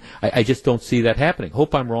soon, I just don't see that happening.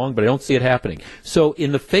 Hope I'm wrong, but I don't see it happening. So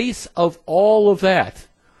in the face of all of that,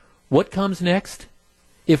 what comes next?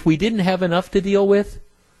 If we didn't have enough to deal with,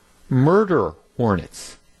 murder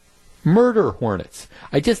hornets. Murder hornets.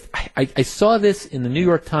 I saw this in the New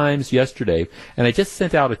York Times yesterday, and I just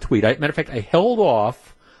sent out a tweet. Matter of fact, I held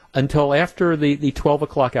off until after the 12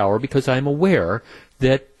 o'clock hour because I'm aware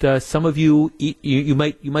that some of you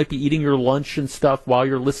might be eating your lunch and stuff while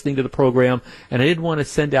you're listening to the program, and I didn't want to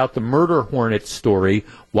send out the murder hornet story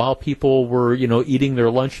while people were eating their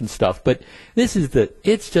lunch and stuff. But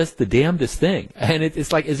it's just the damnedest thing, and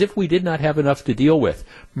it's like as if we did not have enough to deal with.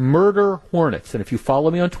 Murder hornets, and if you follow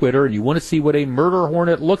me on Twitter and you want to see what a murder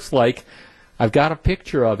hornet looks like, I've got a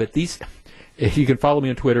picture of it. If you can follow me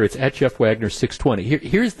on Twitter, it's at Jeff Wagner 620.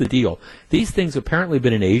 Here's the deal. These things have apparently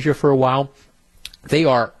been in Asia for a while. They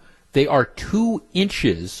are 2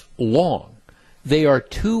 inches long. They are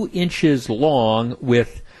 2 inches long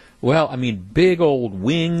with, big old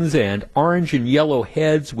wings and orange and yellow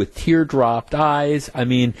heads with teardropped eyes.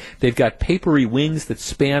 They've got papery wings that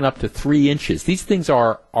span up to 3 inches. These things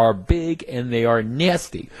are big and they are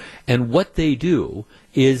nasty. And what they do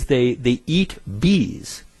is they eat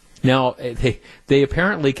bees. Now, they they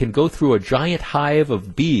apparently can go through a giant hive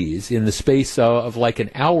of bees in the space of like an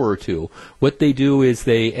hour or two. What they do is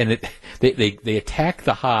they attack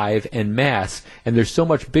the hive en masse, and they're so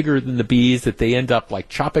much bigger than the bees that they end up like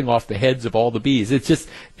chopping off the heads of all the bees. It's just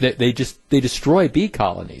that they destroy bee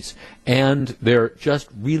colonies, and they're just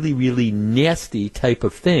really, really nasty type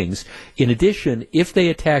of things. In addition, if they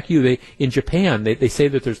attack you, in Japan, they say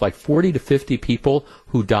that there's like 40 to 50 people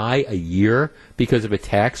who die a year because of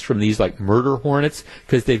attacks from these like murder hornets,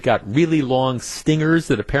 because they've got really long stingers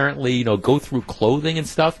that apparently go through clothing and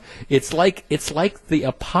stuff. It's like the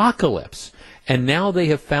apocalypse. And now they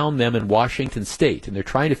have found them in Washington State, and they're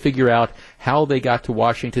trying to figure out how they got to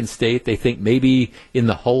Washington State. They think maybe in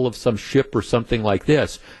the hull of some ship or something like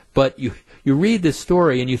this. But you read this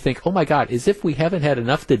story and you think, oh my God, as if we haven't had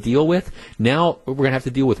enough to deal with. Now we're going to have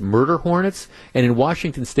to deal with murder hornets. And in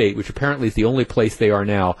Washington State, which apparently is the only place they are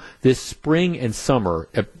now, this spring and summer,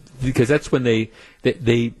 because that's when they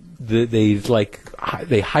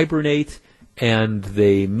hibernate and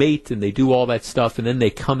they mate and they do all that stuff, and then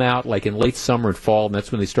they come out like in late summer and fall, and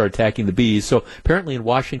that's when they start attacking the bees. So apparently in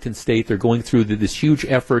Washington State, they're going through this huge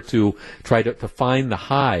effort to try to find the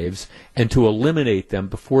hives and to eliminate them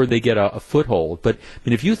before they get a foothold. But I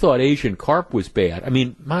mean, if you thought Asian carp was bad, I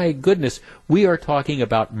mean, my goodness, we are talking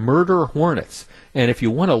about murder hornets. And if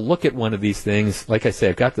you want to look at one of these things, like I say,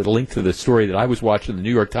 I've got the link to the story that I was watching in the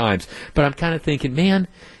New York Times, but I'm kind of thinking, man,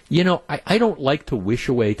 I don't like to wish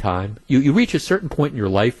away time. You reach a certain point in your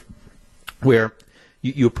life where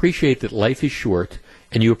you appreciate that life is short,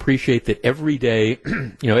 and you appreciate that every day,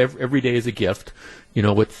 every day is a gift.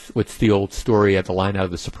 What's the old story at the line out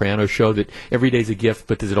of the Sopranos show, that every day is a gift,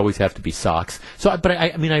 but does it always have to be socks? So, but I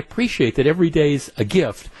appreciate that every day is a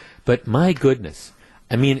gift, but my goodness,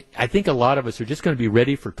 I think a lot of us are just going to be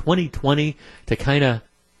ready for 2020 to kind of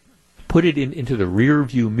put it into the rear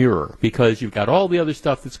view mirror, because you've got all the other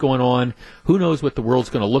stuff that's going on. Who knows what the world's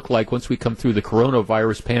going to look like once we come through the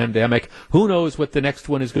coronavirus pandemic? Who knows what the next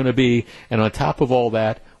one is going to be? And on top of all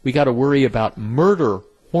that, we got to worry about murder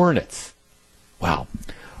hornets. Wow.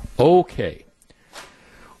 Okay.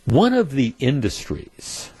 One of the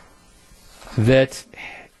industries that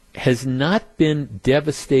has not been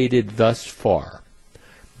devastated thus far,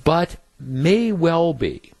 but may well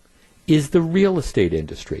be, is the real estate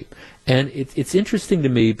industry. And it's interesting to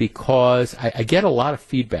me because I get a lot of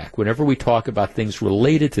feedback whenever we talk about things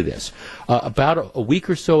related to this. About a week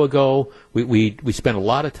or so ago, we spent a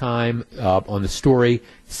lot of time on the story.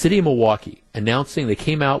 City of Milwaukee announcing they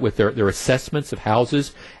came out with their assessments of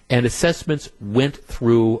houses, and assessments went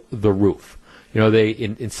through the roof. They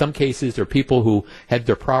in some cases, there are people who had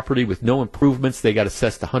their property with no improvements. They got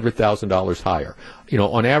assessed $100,000 higher.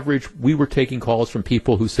 On average, we were taking calls from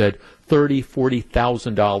people who said $30,000,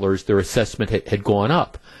 $40,000 their assessment had gone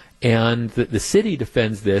up. And the city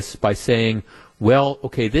defends this by saying, well,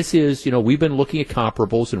 okay, this is, we've been looking at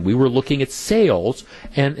comparables, and we were looking at sales,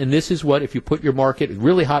 and this is what, if you put your market,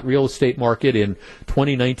 really hot real estate market in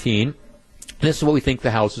 2019, this is what we think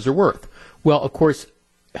the houses are worth. Well, of course,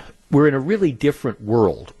 we're in a really different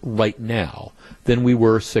world right now than we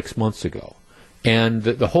were 6 months ago. And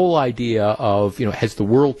the whole idea of, has the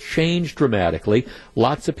world changed dramatically?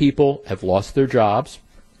 Lots of people have lost their jobs.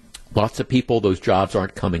 Lots of people, those jobs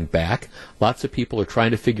aren't coming back. Lots of people are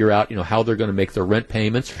trying to figure out, how they're going to make their rent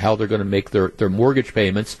payments, or how they're going to make their mortgage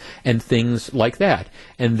payments, and things like that.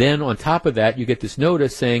 And then on top of that, you get this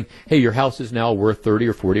notice saying, hey, your house is now worth $30,000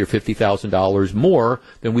 or $40,000 or $50,000 more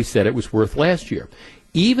than we said it was worth last year.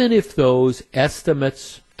 Even if those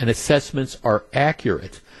estimates and assessments are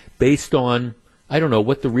accurate based on, I don't know,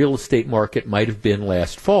 what the real estate market might have been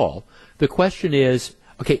last fall, the question is,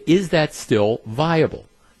 okay, is that still viable?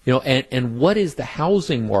 And what is the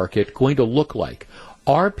housing market going to look like?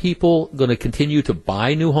 Are people going to continue to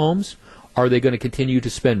buy new homes? Are they going to continue to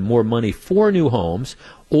spend more money for new homes?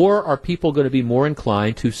 Or are people going to be more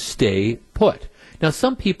inclined to stay put? Now,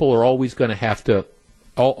 some people are always going to have to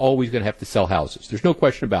sell houses. There's no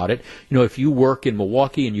question about it. If you work in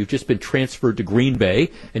Milwaukee and you've just been transferred to Green Bay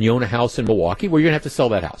and you own a house in Milwaukee, well, you're going to have to sell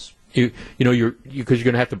that house. Because you're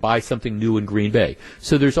going to have to buy something new in Green Bay.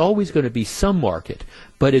 So there's always going to be some market.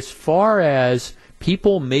 But as far as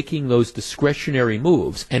people making those discretionary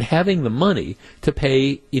moves and having the money to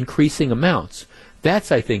pay increasing amounts,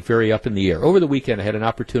 that's, I think, very up in the air. Over the weekend, I had an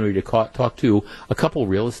opportunity to talk to a couple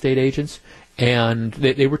real estate agents, and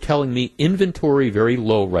they were telling me inventory very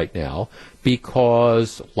low right now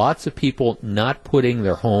because lots of people not putting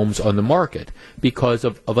their homes on the market because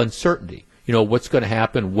of uncertainty. What's going to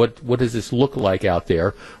happen? What does this look like out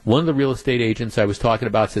there? One of the real estate agents I was talking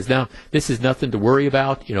about says, now, this is nothing to worry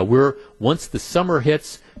about. Once the summer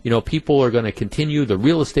hits, people are going to continue. The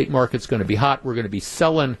real estate market's going to be hot. We're going to be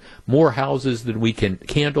selling more houses than we can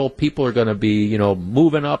handle. People are going to be,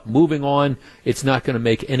 moving up, moving on. It's not going to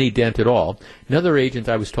make any dent at all. Another agent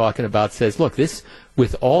I was talking about says, look,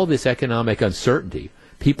 with all this economic uncertainty,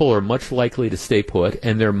 people are much likely to stay put,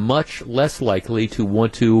 and they're much less likely to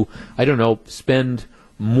want to, spend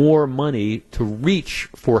more money to reach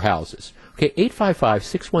for houses. Okay,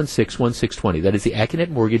 855-616-1620. That is the Acunet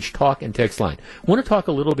Mortgage talk and text line. I want to talk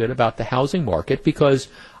a little bit about the housing market because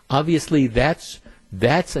obviously that's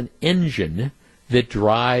an engine that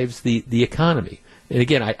drives the economy. And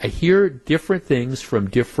again, I hear different things from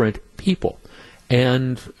different people.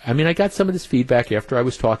 And, I got some of this feedback after I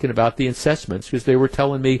was talking about the assessments because they were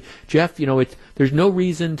telling me, Jeff, there's no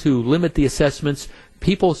reason to limit the assessments.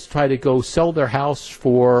 People try to go sell their house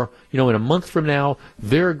for, in a month from now,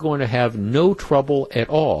 they're going to have no trouble at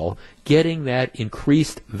all getting that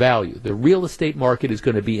increased value. The real estate market is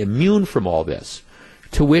going to be immune from all this,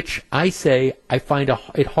 to which I say I find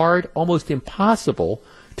it hard, almost impossible,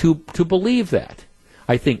 to believe that.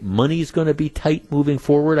 I think money is going to be tight moving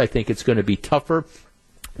forward. I think it's going to be tougher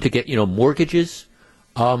to get, mortgages,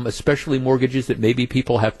 especially mortgages that maybe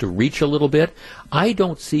people have to reach a little bit. I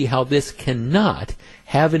don't see how this cannot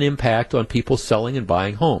have an impact on people selling and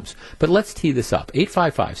buying homes. But let's tee this up.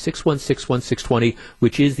 855-616-1620,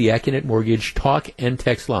 which is the Acunet Mortgage talk and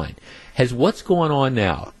text line. Has what's going on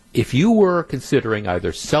now, if you were considering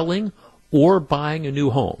either selling or buying a new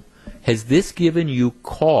home, has this given you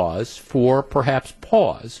cause for perhaps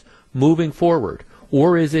pause moving forward?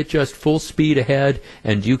 Or is it just full speed ahead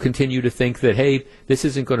and you continue to think that, hey, this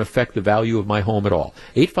isn't going to affect the value of my home at all?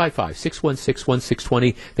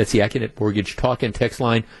 855-616-1620. That's the Acunet Mortgage talk and text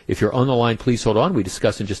line. If you're on the line, please hold on. We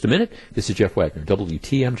discuss in just a minute. This is Jeff Wagner,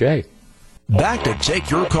 WTMJ. Back to take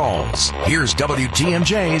your calls. Here's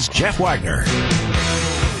WTMJ's Jeff Wagner.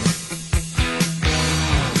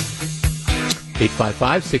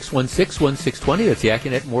 855-616-1620. That's the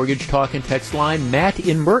Acunet Mortgage talk and text line. Matt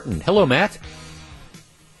in Merton. Hello, Matt.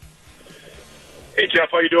 Hey, Jeff,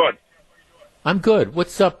 how you doing? I'm good.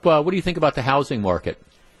 What's up? What do you think about the housing market?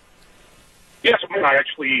 Yes, I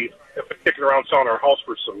actually have been kicking around selling our house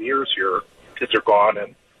for some years here. Kids are gone,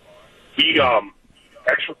 and we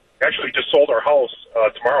actually just sold our house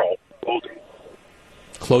tomorrow.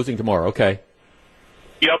 Closing tomorrow, okay.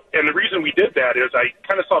 Yep, and the reason we did that is I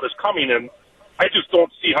kind of saw this coming, and I just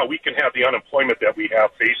don't see how we can have the unemployment that we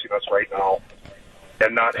have facing us right now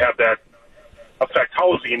and not have that affect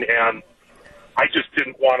housing. And I just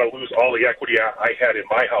didn't want to lose all the equity I had in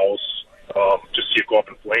my house, just see it go up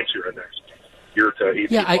in flames here in the next year to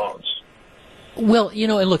 18 months. Well,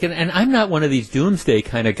 and look, and I'm not one of these doomsday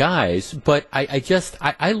kind of guys, but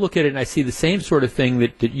I look at it and I see the same sort of thing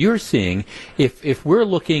that you're seeing. If we're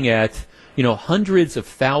looking at, hundreds of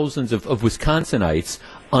thousands of Wisconsinites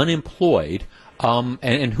unemployed,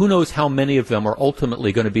 and who knows how many of them are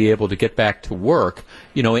ultimately going to be able to get back to work,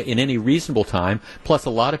 in any reasonable time, plus a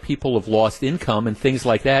lot of people have lost income and things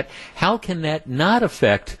like that. How can that not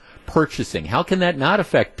affect purchasing? How can that not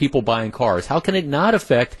affect people buying cars? How can it not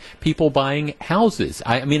affect people buying houses?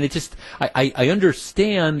 I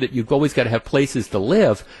understand that you've always got to have places to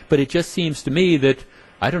live, but it just seems to me that,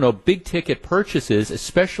 big ticket purchases,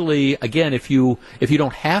 especially, again, if you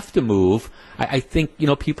don't have to move, I think,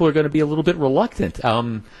 people are going to be a little bit reluctant. At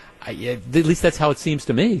least that's how it seems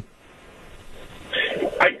to me.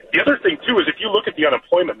 The other thing, too, is if you look at the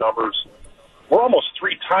unemployment numbers, we're almost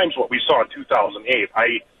 3 times what we saw in 2008.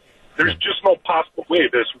 There's just no possible way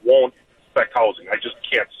this won't affect housing. I just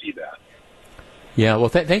can't see that. Yeah, well,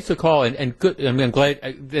 thanks for the call, and good. I'm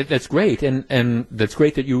glad. That's great, and that's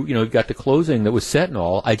great that you've got the closing that was set and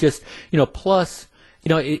all. I just, plus,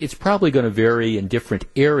 it's probably going to vary in different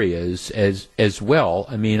areas as well.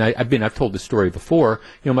 I mean, I've told this story before.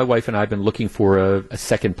 My wife and I have been looking for a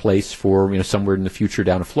second place for somewhere in the future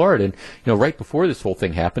down in Florida, and right before this whole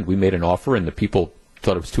thing happened, we made an offer, and the people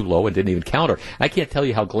thought it was too low and didn't even counter. I can't tell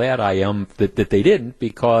you how glad I am that they didn't,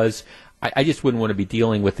 because I just wouldn't want to be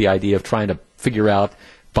dealing with the idea of trying to figure out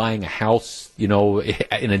buying a house,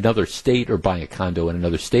 in another state, or buying a condo in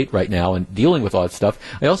another state right now and dealing with all that stuff.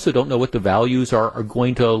 I also don't know what the values are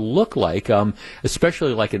going to look like,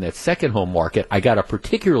 especially like in that second home market. I got to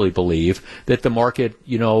particularly believe that the market,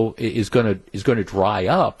 is going to dry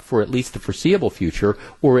up for at least the foreseeable future,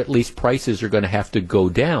 or at least prices are going to have to go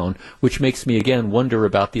down, which makes me again wonder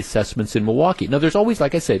about the assessments in Milwaukee. Now, there's always,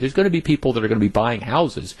 like I say, there's going to be people that are going to be buying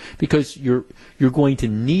houses because you're going to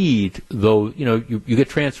need, though, you get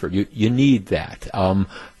transferred. You need that.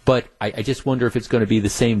 but I just wonder if it's going to be the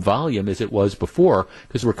same volume as it was before,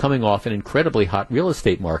 because we're coming off an incredibly hot real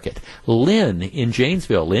estate market. Lynn in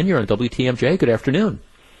Janesville. Lynn, you're on WTMJ. Good afternoon.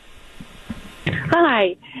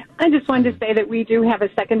 Hi. I just wanted to say that we do have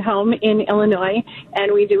a second home in Illinois,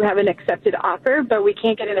 and we do have an accepted offer, but we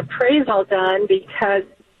can't get an appraisal done because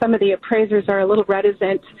some of the appraisers are a little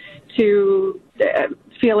reticent to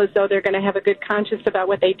feel as though they're going to have a good conscience about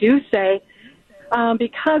what they do say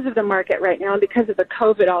because of the market right now and because of the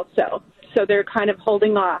COVID also. So they're kind of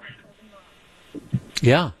holding off.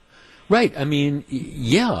 Yeah. Right. I mean,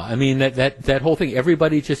 yeah. I mean, that whole thing,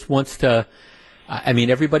 everybody just wants to,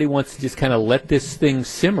 everybody wants to just kind of let this thing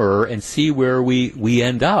simmer and see where we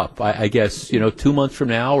end up. I guess, 2 months from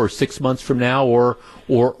now or 6 months from now or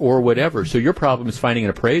whatever. So your problem is finding an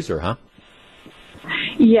appraiser, huh?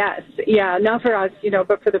 Yes, yeah, not for us,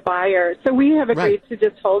 but for the buyer. So we have agreed to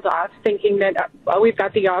just hold off, thinking that, we've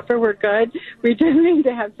got the offer, we're good. We just need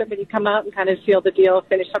to have somebody come out and kind of seal the deal,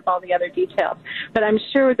 finish up all the other details. But I'm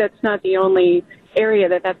sure that's not the only area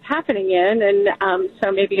that's happening in, and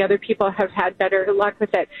so maybe other people have had better luck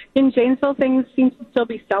with it. In Janesville, things seem to still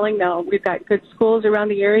be selling, though. We've got good schools around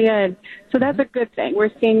the area, and so that's a good thing.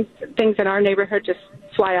 We're seeing things in our neighborhood just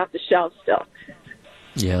fly off the shelves still.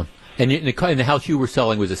 Yeah. And the house you were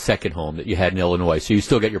selling was a second home that you had in Illinois, so you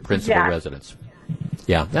still get your principal residence.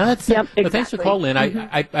 Yeah, exactly. Thanks for calling in.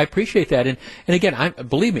 I appreciate that. And again,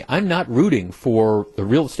 believe me, I'm not rooting for the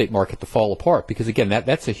real estate market to fall apart because, again,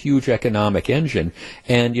 that's a huge economic engine.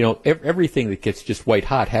 And, everything that gets just white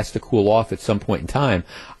hot has to cool off at some point in time.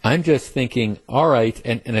 I'm just thinking, all right,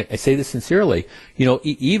 and I say this sincerely,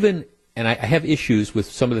 even... And I have issues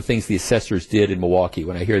with some of the things the assessors did in Milwaukee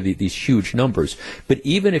when I hear these huge numbers. But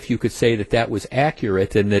even if you could say that was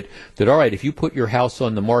accurate and that all right, if you put your house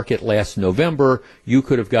on the market last November, you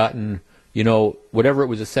could have gotten, whatever it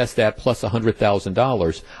was assessed at plus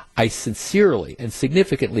 $100,000, I sincerely and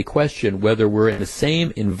significantly question whether we're in the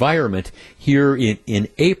same environment here in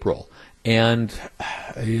April. And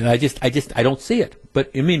I don't see it.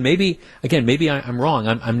 But maybe I'm wrong.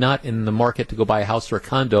 I'm not in the market to go buy a house or a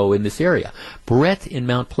condo in this area. Brett in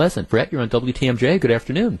Mount Pleasant. Brett, you're on WTMJ. Good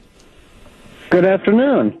afternoon. Good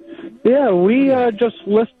afternoon. Yeah, we just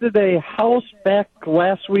listed a house back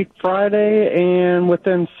last week Friday, and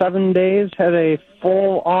within 7 days had a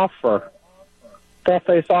full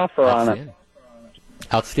face offer on it.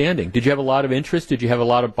 Outstanding. Did you have a lot of interest? Did you have a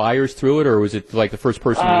lot of buyers through it, or was it like the first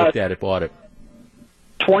person you looked at it bought it?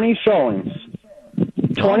 20 showings.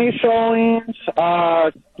 20 showings,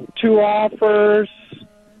 2 offers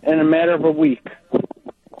in a matter of a week.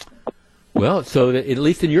 Well, so at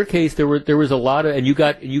least in your case, there was a lot of, and you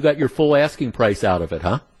got your full asking price out of it,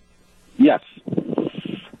 huh? Yes,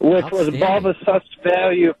 which was above assessed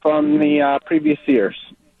value from the previous years.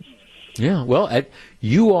 Yeah, well,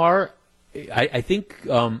 you are. I think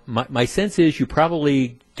my sense is you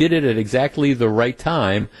probably did it at exactly the right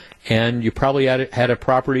time, and you probably had a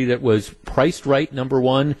property that was priced right, number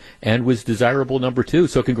one, and was desirable, number two.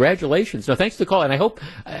 So congratulations. Now, thanks for the call, and I hope,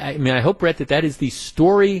 Brett, that is the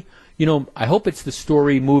story. I hope it's the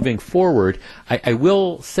story moving forward. I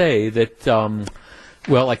will say that.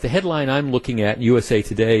 Well, like the headline I'm looking at in USA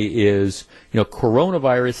Today is,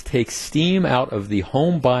 coronavirus takes steam out of the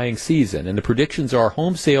home buying season, and the predictions are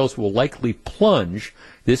home sales will likely plunge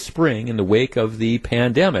this spring in the wake of the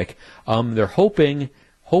pandemic. They're hoping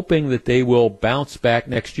that they will bounce back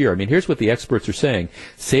next year. Here's what the experts are saying.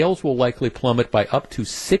 Sales will likely plummet by up to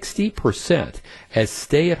 60% as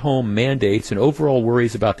stay-at-home mandates and overall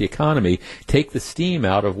worries about the economy take the steam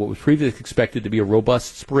out of what was previously expected to be a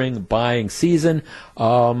robust spring buying season.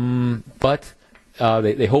 But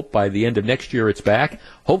they hope by the end of next year it's back.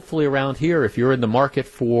 Hopefully around here, if you're in the market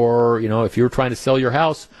for, if you're trying to sell your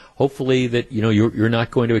house, hopefully that, you're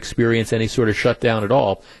not going to experience any sort of shutdown at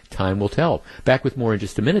all. Time will tell. Back with more in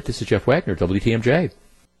just a minute. This is Jeff Wagner, WTMJ.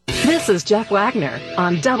 This is Jeff Wagner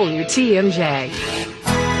on WTMJ.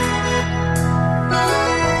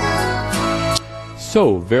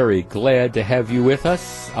 So very glad to have you with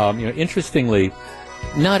us. Interestingly,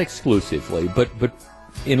 not exclusively, but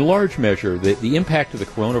in large measure, the impact of the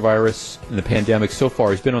coronavirus and the pandemic so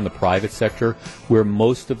far has been on the private sector, where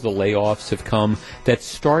most of the layoffs have come. That's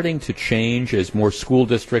starting to change as more school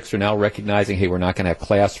districts are now recognizing, hey, we're not going to have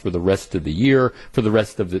class for the rest of the year, for the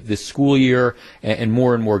rest of this school year, and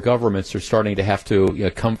more governments are starting to have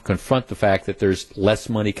to confront the fact that there's less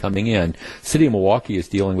money coming in. City of Milwaukee is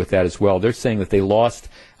dealing with that as well. They're saying that they lost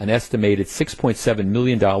an estimated $6.7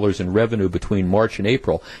 million in revenue between March and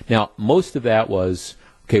April. Now, most of that was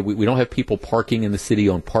Okay, we don't have people parking in the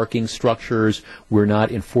city-owned parking structures. We're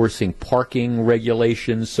not enforcing parking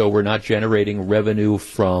regulations, so we're not generating revenue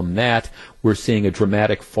from that. We're seeing a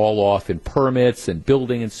dramatic fall off in permits and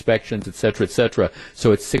building inspections, et cetera, et cetera.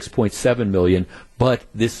 So it's $6.7 million. But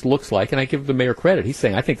this looks like, and I give the mayor credit, he's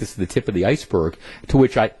saying, I think this is the tip of the iceberg, to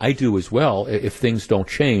which I do as well if things don't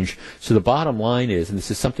change. So the bottom line is, and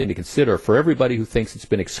this is something to consider, for everybody who thinks it's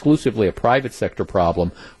been exclusively a private sector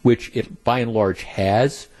problem, which it by and large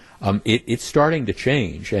has, it's starting to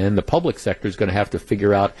change, and the public sector is going to have to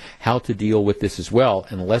figure out how to deal with this as well,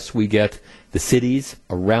 unless we get the cities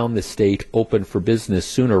around the state open for business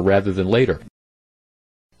sooner rather than later.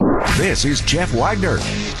 This is Jeff Wagner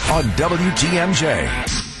on WTMJ.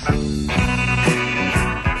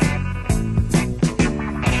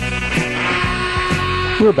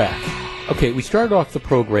 We're back. Okay, we started off the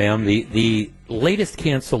program. The latest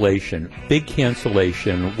cancellation, big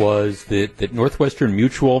cancellation, was that Northwestern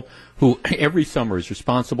Mutual, who every summer is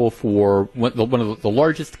responsible for one of the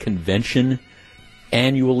largest convention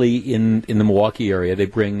annually in the Milwaukee area. They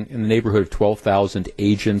bring in the neighborhood of 12,000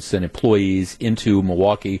 agents and employees into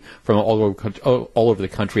Milwaukee from all over the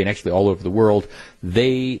country and actually all over the world.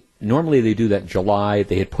 Normally they do that in July.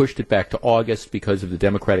 They had pushed it back to August because of the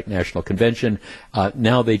Democratic National Convention.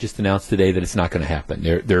 Now they just announced today that it's not going to happen.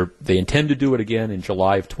 They intend to do it again in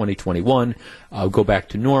July of 2021, go back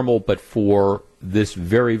to normal, but for this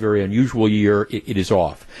very, very unusual year, it is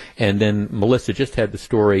off. And then Melissa just had the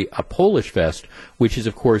story, a Polish Fest, which is,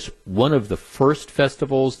 of course, one of the first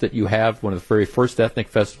festivals that you have, one of the very first ethnic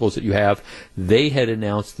festivals that you have. They had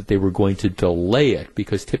announced that they were going to delay it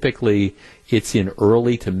because typically it's in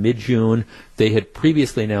early to mid-June. They had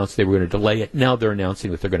previously announced they were going to delay it. Now they're announcing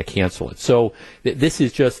that they're going to cancel it. So this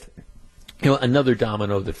is just another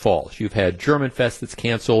domino that falls. You've had German Fest that's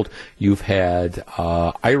canceled. You've had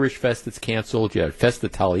Irish Fest that's canceled. You had Festa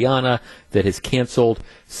Italiana that has canceled.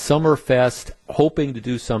 Summerfest, hoping to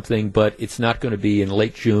do something, but it's not going to be in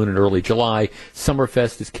late June and early July.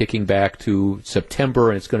 Summerfest is kicking back to September,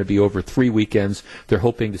 and it's going to be over 3 weekends. They're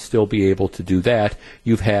hoping to still be able to do that.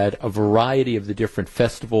 You've had a variety of the different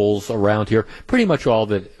festivals around here. Pretty much all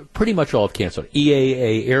have canceled.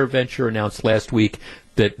 EAA Air Venture announced last week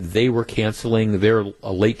that they were canceling their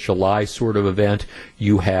late July sort of event.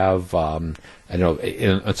 You have, on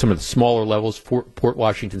some of the smaller levels, Port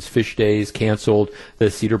Washington's Fish Days canceled, the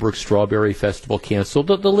Cedarbrook Strawberry Festival canceled.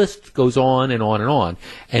 The list goes on and on and on.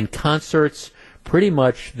 And concerts, pretty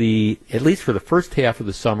much at least for the first half of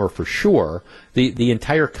the summer for sure, the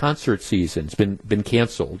entire concert season's been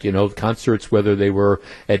canceled. Concerts, whether they were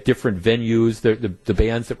at different venues, the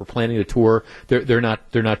bands that were planning to tour, they're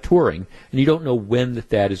not touring, and you don't know when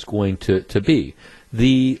that is going to be.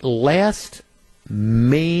 The last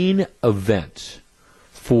main event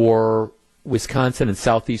for Wisconsin and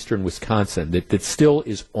southeastern Wisconsin that still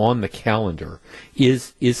is on the calendar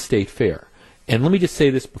is State Fair. And let me just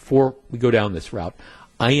say this before we go down this route.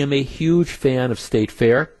 I am a huge fan of State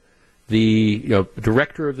Fair. The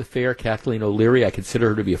director of the fair, Kathleen O'Leary, I consider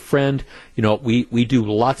her to be a friend. We do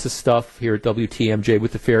lots of stuff here at WTMJ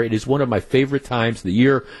with the fair. It is one of my favorite times of the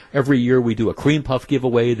year. Every year we do a cream puff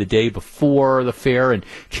giveaway the day before the fair, and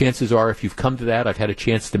chances are if you've come to that, I've had a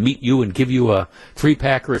chance to meet you and give you a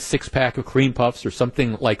 3-pack or a 6-pack of cream puffs or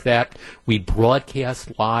something like that. We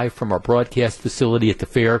broadcast live from our broadcast facility at the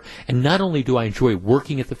fair, and not only do I enjoy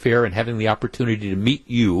working at the fair and having the opportunity to meet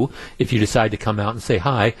you if you decide to come out and say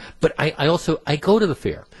hi, but I go to the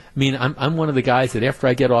fair. I mean, I'm one of the guys that after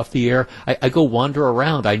I get off the air, I go wander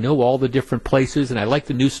around. I know all the different places, and I like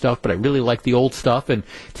the new stuff, but I really like the old stuff. And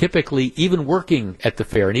typically, even working at the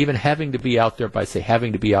fair and even having to be out there, by say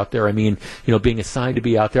having to be out there, I mean, being assigned to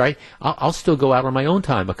be out there, I'll still go out on my own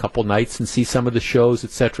time a couple nights and see some of the shows,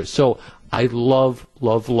 etc. So I love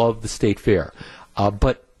the State Fair.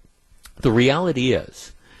 But the reality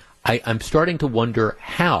is, I'm starting to wonder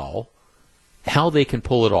how they can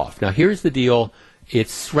pull it off. Now, here's the deal.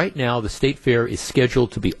 It's right now, the State Fair is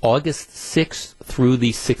scheduled to be August 6th through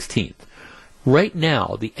the 16th. Right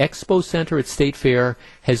now, the Expo Center at State Fair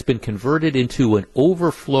has been converted into an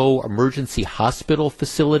overflow emergency hospital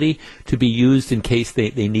facility to be used in case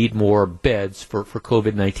they need more beds for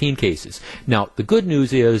COVID-19 cases. Now, the good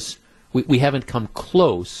news is we haven't come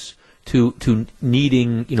close to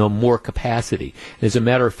needing more capacity. As a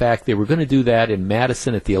matter of fact, they were going to do that in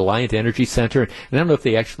Madison at the Alliant Energy Center, and I don't know if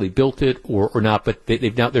they actually built it or not, but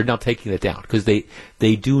they're now taking it down because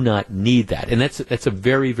they do not need that, and that's a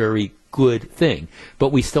very, very good thing. But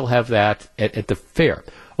we still have that at the fair.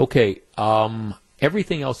 Okay,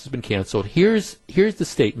 Everything else has been canceled. Here's the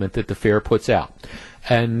statement that the fair puts out.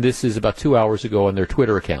 And this is about 2 hours ago on their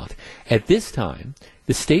Twitter account. At this time,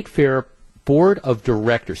 the State Fair Board of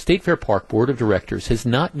Directors, State Fair Park Board of Directors, has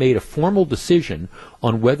not made a formal decision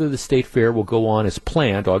on whether the State Fair will go on as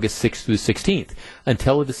planned August 6th through 16th.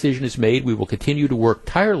 Until a decision is made, we will continue to work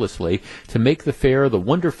tirelessly to make the fair the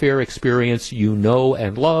Wonder Fair experience you know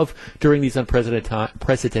and love. During these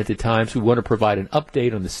unprecedented times, we want to provide an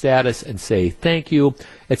update on the status and say thank you,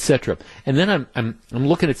 etc. And then I'm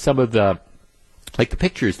looking at some of the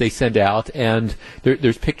pictures they send out, and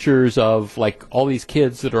there's pictures of like all these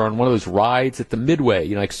kids that are on one of those rides at the Midway,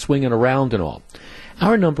 like swinging around and all.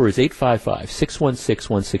 Our number is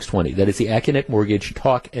 855-616-1620. That is the Accunet Mortgage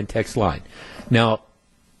talk and text line. Now,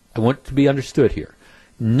 I want to be understood here.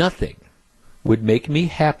 Nothing would make me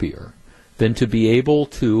happier than to be able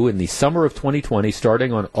to, in the summer of 2020,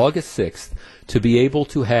 starting on August 6th, to be able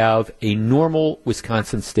to have a normal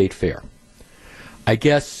Wisconsin State Fair. I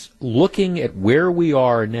guess looking at where we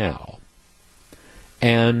are now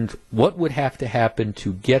and what would have to happen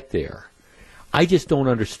to get there, I just don't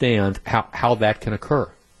understand how that can occur.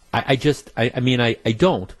 I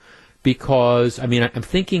don't, because, I'm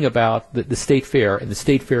thinking about the State Fair and the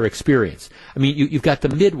State Fair experience. You've got the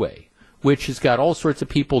Midway, which has got all sorts of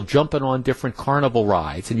people jumping on different carnival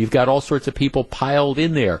rides, and you've got all sorts of people piled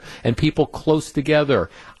in there and people close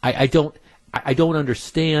together. I don't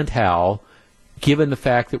understand how, given the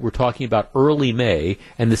fact that we're talking about early May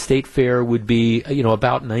and the State Fair would be,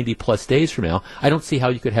 about 90 plus days from now, I don't see how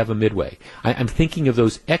you could have a Midway. I'm thinking of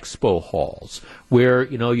those expo halls where,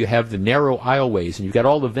 you have the narrow aisleways and you've got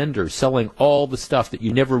all the vendors selling all the stuff that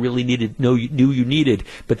you never really knew you needed,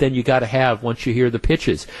 but then you got to have once you hear the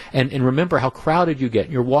pitches. And remember how crowded you get.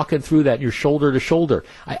 And you're walking through that and you're shoulder to shoulder.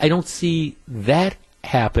 I don't see that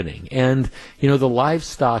happening, and the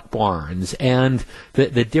livestock barns and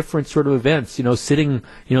the different sort of events, sitting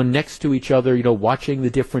next to each other, watching the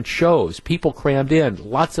different shows, people crammed in,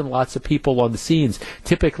 lots and lots of people on the scenes.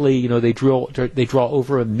 Typically, they draw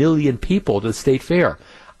over 1 million people to the State Fair.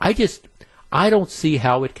 I don't see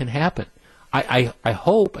how it can happen. I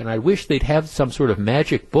hope and I wish they'd have some sort of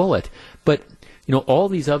magic bullet, but all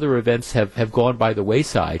these other events have gone by the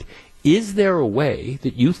wayside. Is there a way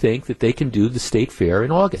that you think that they can do the State Fair in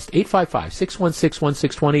August?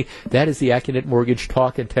 855-616-1620. That is the Accunet Mortgage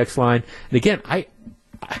talk and text line. And again,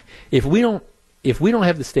 if we don't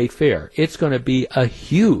have the State Fair, it's going to be a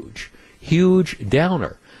huge, huge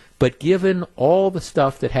downer. But given all the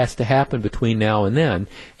stuff that has to happen between now and then,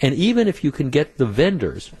 and even if you can get the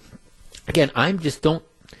vendors, again, I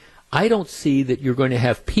don't see that you're going to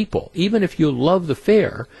have people, even if you love the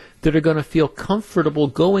fair, that are going to feel comfortable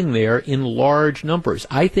going there in large numbers.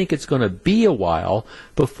 I think it's going to be a while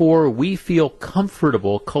before we feel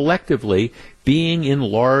comfortable collectively being in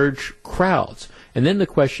large crowds. And then the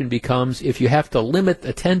question becomes, if you have to limit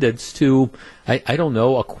attendance to, I don't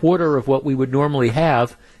know, a quarter of what we would normally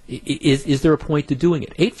have, is there a point to doing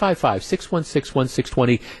it?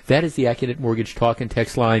 855-616-1620. That is the Accunet Mortgage talk and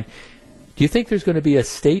text line. Do you think there's going to be a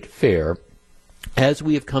State Fair as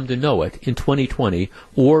we have come to know it in 2020,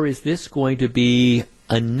 or is this going to be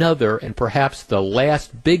another and perhaps the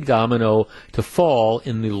last big domino to fall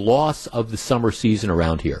in the loss of the summer season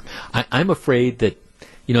around here? I'm afraid that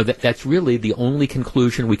that's really the only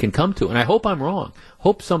conclusion we can come to, and I hope I'm wrong.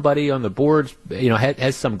 Hope somebody on the board,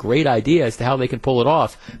 has some great idea as to how they can pull it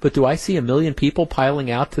off. But do I see 1 million people piling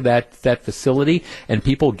out to that facility, and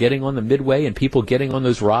people getting on the Midway, and people getting on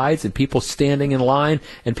those rides, and people standing in line,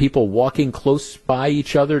 and people walking close by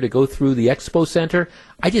each other to go through the expo center?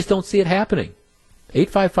 I just don't see it happening.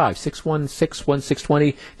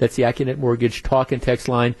 855-616-1620. That's the Accunet Mortgage talk and text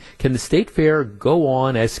line. Can the State Fair go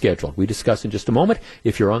on as scheduled? We discuss in just a moment.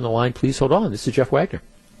 If you're on the line, please hold on. This is Jeff Wagner.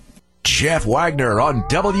 Jeff Wagner on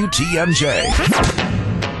WTMJ.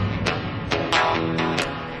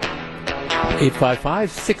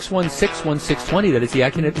 855-616-1620. That is the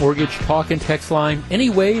Accunet Mortgage talk and text line. Any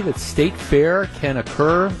way that State Fair can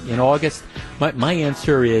occur in August? My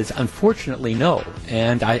answer is unfortunately no.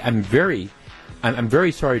 And I'm very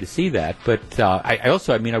sorry to see that, but I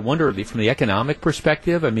wonder from the economic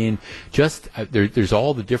perspective. There's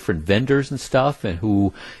all the different vendors and stuff, and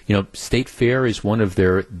who, State Fair is one of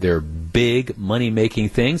their big money-making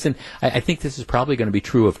things, and I think this is probably going to be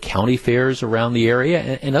true of county fairs around the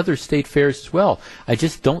area and other state fairs as well. I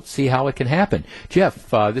just don't see how it can happen. Jeff,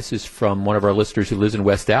 this is from one of our listeners who lives in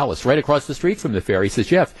West Dallas, right across the street from the fair. He says,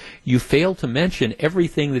 Jeff, you failed to mention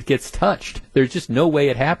everything that gets touched. There's just no way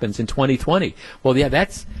it happens in 2020. Well, yeah,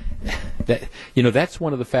 that's that's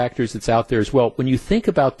one of the factors that's out there as well. When you think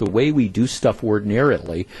about the way we do stuff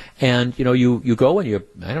ordinarily, and you go and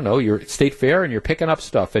you're at State Fair and you're picking up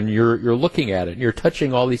stuff and you're looking at it and you're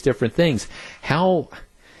touching all these different things.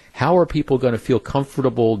 How are people going to feel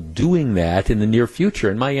comfortable doing that in the near future?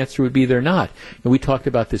 And my answer would be they're not. And we talked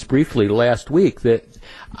about this briefly last week, that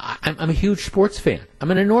I'm a huge sports fan.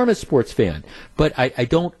 I'm an enormous sports fan. But I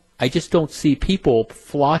just don't see people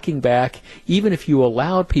flocking back, even if you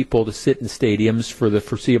allowed people to sit in stadiums for the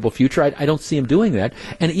foreseeable future. I don't see them doing that.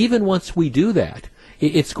 And even once we do that,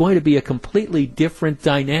 it's going to be a completely different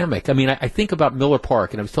dynamic. I mean, I think about Miller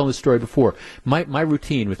Park, and I was telling this story before. My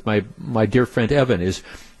routine with my dear friend Evan is,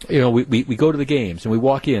 we go to the games, and we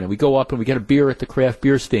walk in, and we go up, and we get a beer at the craft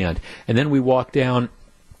beer stand, and then we walk down,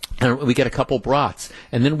 and we get a couple brats,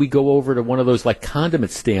 and then we go over to one of those like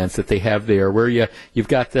condiment stands that they have there, where you've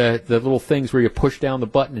got the little things where you push down the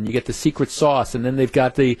button and you get the secret sauce, and then they've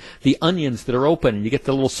got the onions that are open, and you get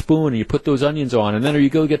the little spoon and you put those onions on, and then you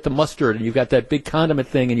go get the mustard, and you've got that big condiment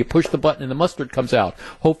thing, and you push the button and the mustard comes out,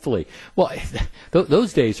 hopefully. Well,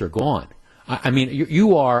 those days are gone. I mean,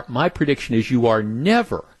 my prediction is you are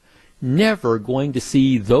never going to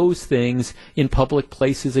see those things in public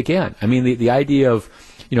places again. I mean, the idea of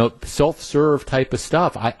self-serve type of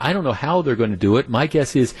stuff. I don't know how they're going to do it. My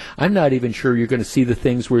guess is I'm not even sure you're going to see the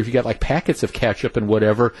things where you got like packets of ketchup and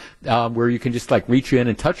whatever, where you can just like reach in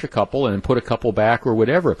and touch a couple and put a couple back or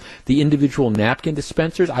whatever. The individual napkin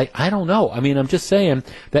dispensers, I don't know. I mean, I'm just saying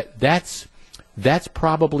that's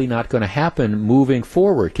probably not going to happen moving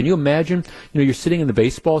forward. Can you imagine, you're sitting in the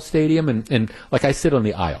baseball stadium and like I sit on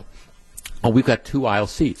the aisle. Oh, we've got 2 aisle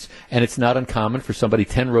seats, and it's not uncommon for somebody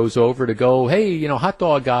 10 rows over to go, hey, hot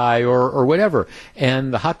dog guy or whatever.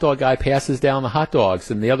 And the hot dog guy passes down the hot dogs,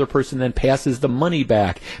 and the other person then passes the money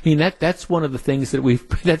back. I mean, that's one of the things that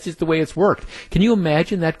that's just the way it's worked. Can you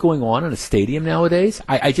imagine that going on in a stadium nowadays?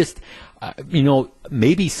 I just,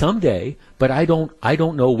 maybe someday, but I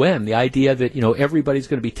don't know when. The idea that, everybody's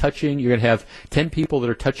going to be touching, you're going to have 10 people that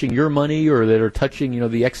are touching your money or that are touching,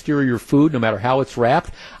 the exterior of your food, no matter how it's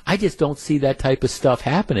wrapped. I just don't see that type of stuff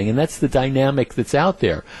happening, and that's the dynamic that's out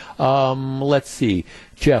there. Let's see.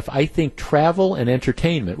 Jeff, I think travel and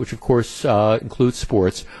entertainment, which of course includes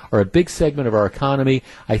sports, are a big segment of our economy.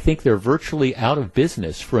 I think they're virtually out of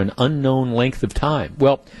business for an unknown length of time.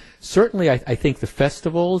 Well, certainly, I think the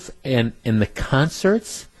festivals and the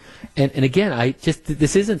concerts, and again,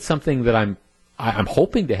 this isn't something that I'm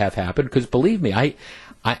hoping to have happen, because believe me, I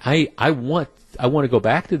want to go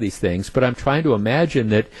back to these things, but I'm trying to imagine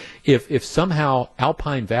that if somehow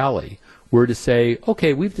Alpine Valley were to say,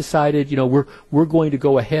 okay, we've decided, we're going to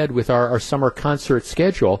go ahead with our summer concert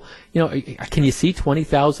schedule. Can you see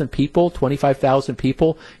 20,000 people, 25,000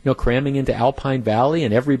 people, cramming into Alpine Valley,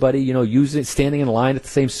 and everybody, standing in line at the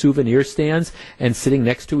same souvenir stands and sitting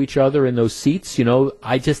next to each other in those seats?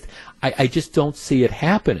 I just don't see it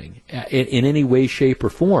happening in any way, shape, or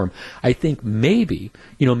form. I think maybe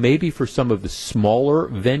for some of the smaller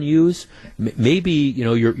venues, maybe,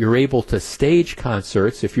 you're able to stage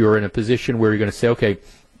concerts if you're in a position where you're going to say, okay,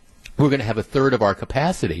 we're going to have a third of our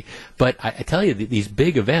capacity. But I tell you, these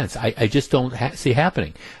big events, I just don't see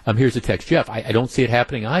happening. Here's a text, Jeff. I don't see it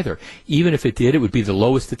happening either. Even if it did, it would be the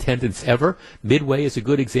lowest attendance ever. Midway is a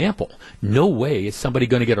good example. No way is somebody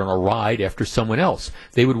going to get on a ride after someone else.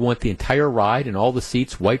 They would want the entire ride and all the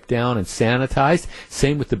seats wiped down and sanitized.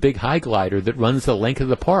 Same with the big high glider that runs the length of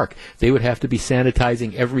the park. They would have to be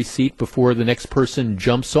sanitizing every seat before the next person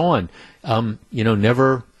jumps on.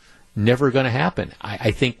 Never going to happen.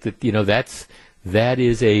 I think that that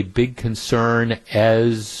is a big concern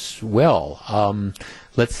as well.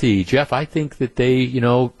 Let's see, Jeff. I think that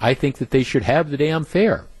they should have the damn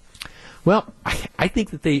fair. Well, I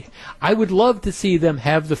think that I would love to see them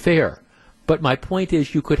have the fair, but my point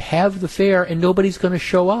is, you could have the fair and nobody's going to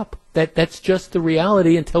show up. That's just the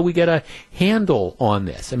reality until we get a handle on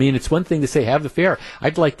this. I mean, it's one thing to say have the fair.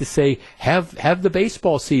 I'd like to say have the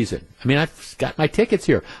baseball season. I mean, I've got my tickets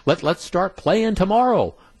here. Let's start playing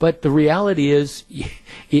tomorrow. But the reality is,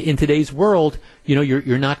 in today's world,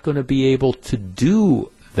 you're not going to be able to do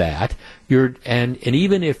that. And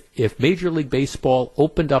even if Major League Baseball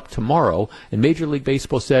opened up tomorrow and Major League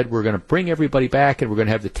Baseball said we're going to bring everybody back and we're going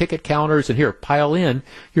to have the ticket counters and here, pile in,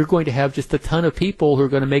 you're going to have just a ton of people who are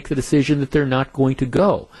going to make the decision that they're not going to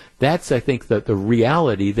go. That's, I think, the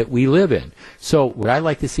reality that we live in. So would I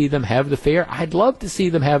like to see them have the fair? I'd love to see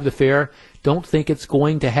them have the fair. Don't think it's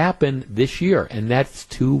going to happen this year, and that's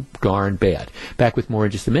too darn bad. Back with more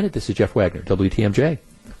in just a minute. This is Jeff Wagner, WTMJ.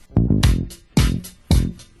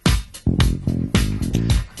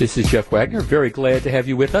 This is Jeff Wagner. Very glad to have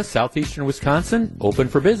you with us. Southeastern Wisconsin, open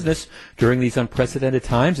for business during these unprecedented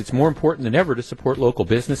times. It's more important than ever to support local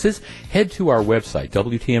businesses. Head to our website,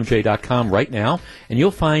 WTMJ.com, right now, and you'll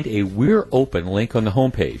find a We're Open link on the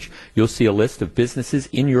homepage. You'll see a list of businesses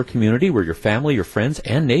in your community where your family, your friends,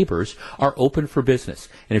 and neighbors are open for business.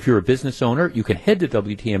 And if you're a business owner, you can head to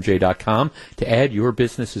WTMJ.com to add your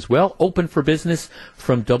business as well. Open for business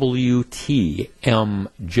from WTMJ.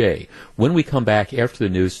 When we come back after the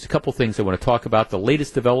news, a couple things I want to talk about. The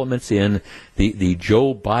latest developments in the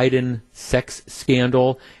Joe Biden sex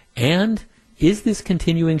scandal. And is this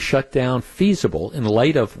continuing shutdown feasible in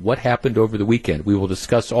light of what happened over the weekend? We will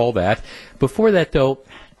discuss all that. Before that, though,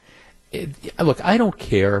 look, I don't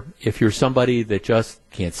care if you're somebody that just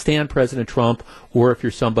can't stand President Trump or if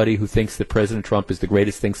you're somebody who thinks that President Trump is the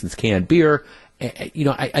greatest thing since canned beer.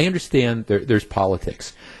 I understand there's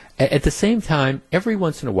politics. At the same time, every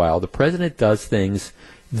once in a while, the president does things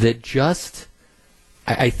that just,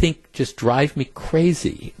 I think, just drive me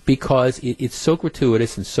crazy because it's so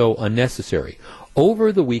gratuitous and so unnecessary.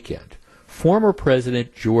 Over the weekend, former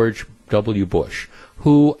President George W. Bush,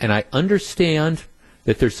 who, and I understand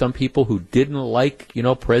that there's some people who didn't like,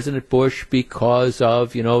 President Bush because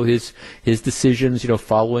of, his decisions,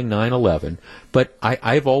 following 9/11. But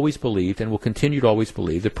I've always believed and will continue to always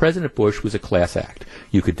believe that President Bush was a class act.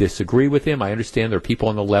 You could disagree with him. I understand there are people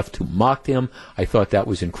on the left who mocked him. I thought that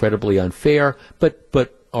was incredibly unfair. But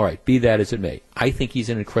all right, be that as it may. I think he's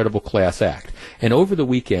an incredible class act. And over the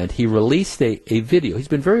weekend, he released a video. He's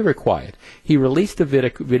been very, very quiet. He released a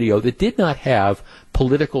video that did not have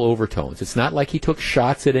political overtones. It's not like he took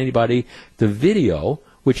shots at anybody. The video,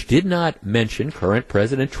 which did not mention current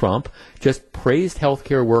President Trump, just praised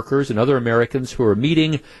healthcare workers and other Americans who are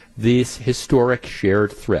meeting this historic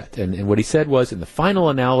shared threat. And what he said was, in the final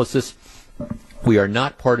analysis, we are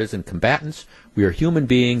not partisan combatants. We are human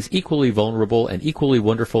beings, equally vulnerable and equally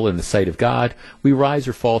wonderful in the sight of God. We rise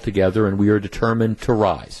or fall together, and we are determined to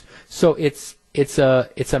rise. So it's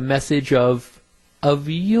a message of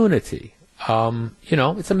unity.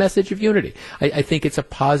 It's a message of unity. I think it's a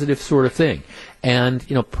positive sort of thing. And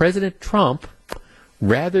President Trump,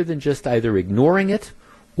 rather than just either ignoring it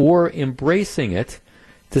or embracing it,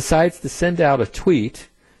 decides to send out a tweet,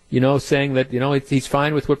 saying that he's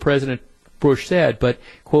fine with what President Bush said, but,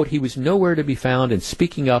 quote, he was nowhere to be found in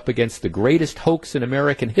speaking up against the greatest hoax in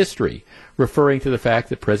American history, referring to the fact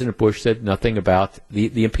that President Bush said nothing about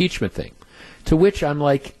the impeachment thing. To which I'm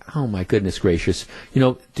like, oh, my goodness gracious,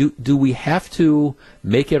 do we have to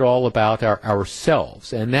make it all about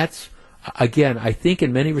ourselves? And that's, again, I think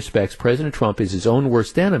in many respects, President Trump is his own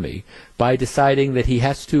worst enemy by deciding that he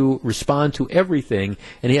has to respond to everything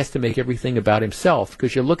and he has to make everything about himself.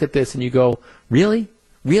 Because you look at this and you go, really?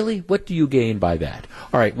 Really? What do you gain by that?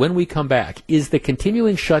 All right, when we come back, is the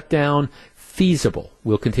continuing shutdown feasible?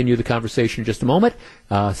 We'll continue the conversation in just a moment.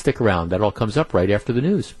 Stick around. That all comes up right after the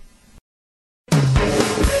news.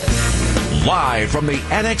 Live from the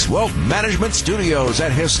Annex Wealth Management Studios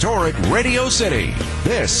at historic Radio City,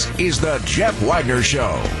 this is the Jeff Wagner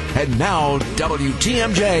Show. And now,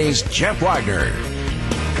 WTMJ's Jeff Wagner.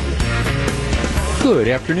 Good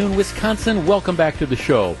afternoon, Wisconsin. Welcome back to the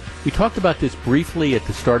show. We talked about this briefly at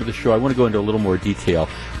the start of the show. I want to go into a little more detail.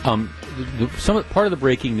 Part of the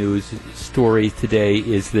breaking news story today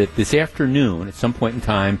is that this afternoon, at some point in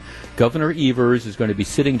time, Governor Evers is going to be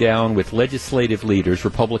sitting down with legislative leaders,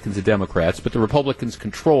 Republicans and Democrats, but the Republicans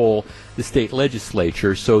control the state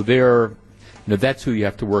legislature, so that's who you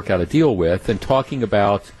have to work out a deal with, and talking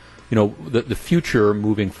about the future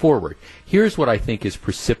moving forward. Here's what I think is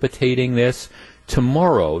precipitating this.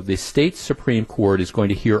 Tomorrow, the state Supreme Court is going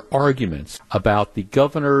to hear arguments about the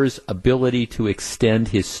governor's ability to extend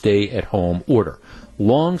his stay-at-home order.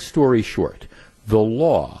 Long story short, the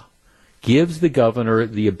law gives the governor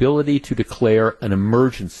the ability to declare an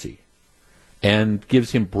emergency and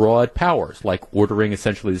gives him broad powers, like ordering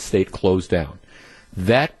essentially the state closed down.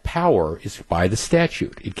 That power is by the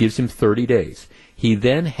statute. It gives him 30 days. He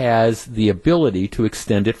then has the ability to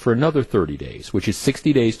extend it for another 30 days, which is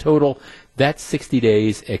 60 days total. That 60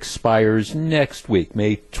 days expires next week.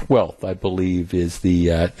 May 12th, I believe, is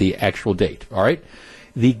the actual date. All right?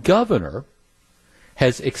 The governor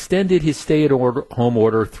has extended his stay-at-home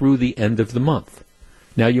order through the end of the month.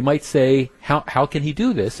 Now, you might say, how can he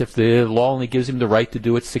do this if the law only gives him the right to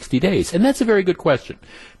do it 60 days? And that's a very good question.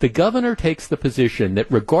 The governor takes the position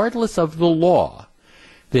that regardless of the law,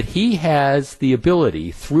 that he has the ability,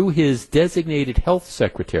 through his designated health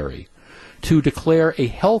secretary, to declare a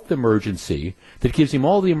health emergency that gives him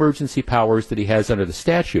all the emergency powers that he has under the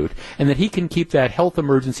statute, and that he can keep that health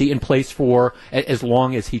emergency in place for as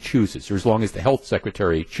long as he chooses, or as long as the health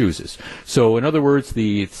secretary chooses. So, in other words,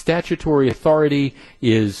 the statutory authority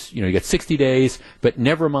is, you get 60 days, but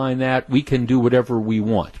never mind that, we can do whatever we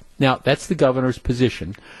want. Now, that's the governor's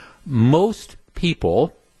position. Most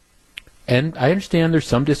people, and I understand there's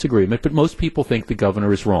some disagreement, but most people think the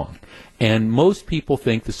governor is wrong. And most people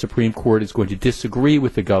think the Supreme Court is going to disagree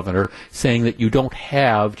with the governor, saying that you don't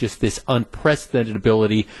have just this unprecedented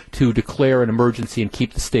ability to declare an emergency and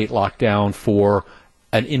keep the state locked down for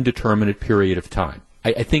an indeterminate period of time.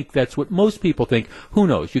 I think that's what most people think. Who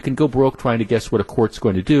knows? You can go broke trying to guess what a court's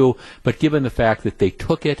going to do, but given the fact that they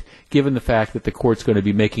took it, given the fact that the court's going to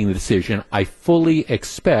be making the decision, I fully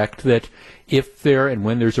expect that if there and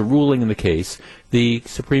when there's a ruling in the case, the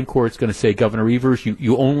Supreme Court's going to say, Governor Evers,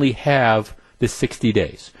 you only have this 60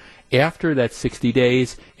 days. After that 60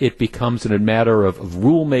 days, it becomes a matter of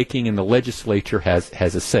rulemaking, and the legislature has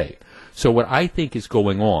a say. So what I think is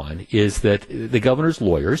going on is that the governor's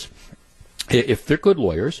lawyers, if they're good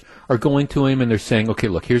lawyers, are going to him and they're saying, okay,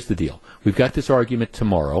 look, here's the deal. We've got this argument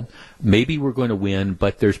tomorrow. Maybe we're going to win,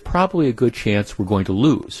 but there's probably a good chance we're going to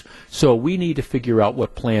lose. So we need to figure out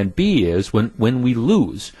what Plan B is when we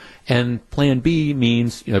lose. And Plan B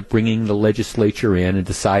means bringing the legislature in and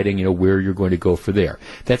deciding where you're going to go for there.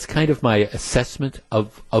 That's kind of my assessment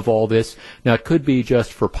of all this. Now, it could be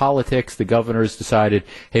just for politics. The governor's decided,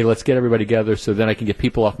 hey, let's get everybody together so then I can get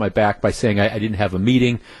people off my back by saying I didn't have a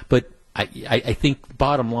meeting. But I think the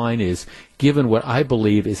bottom line is, given what I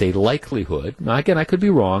believe is a likelihood, now again, I could be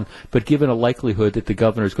wrong, but given a likelihood that the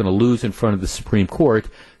governor is going to lose in front of the Supreme Court,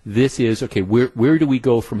 this is, okay, where do we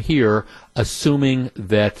go from here, assuming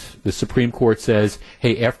that the Supreme Court says,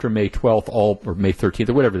 hey, after May 12th, or May 13th,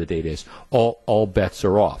 or whatever the date is, all bets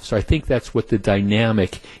are off. So I think that's what the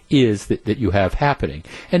dynamic is that you have happening.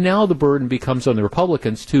 And now the burden becomes on the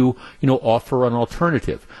Republicans to, offer an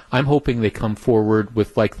alternative. I'm hoping they come forward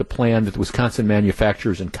with like the plan that the Wisconsin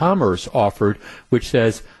Manufacturers and Commerce offered, which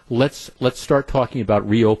says, let's start talking about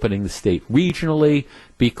reopening the state regionally,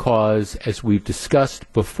 because as we've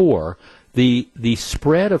discussed before, the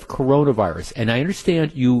spread of coronavirus, and I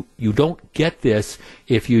understand you don't get this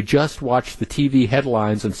if you just watch the TV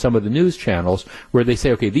headlines on some of the news channels where they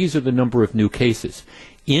say, okay, these are the number of new cases.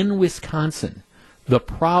 In Wisconsin, the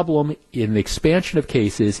problem in the expansion of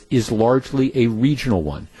cases is largely a regional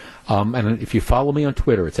one. And if you follow me on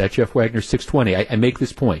Twitter, it's at Jeff Wagner 620. I make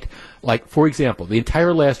this point. Like, for example, the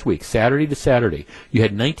entire last week, Saturday to Saturday, you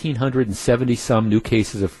had 1,970 some new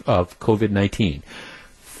cases of COVID-19.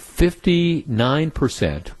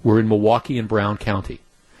 59% were in Milwaukee and Brown County.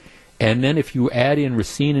 And then if you add in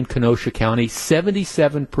Racine and Kenosha County,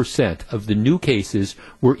 77% of the new cases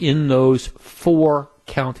were in those 4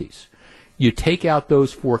 counties. You take out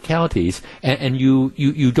those 4 counties, and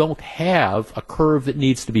you don't have a curve that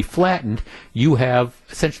needs to be flattened. You have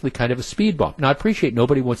essentially kind of a speed bump. Now, I appreciate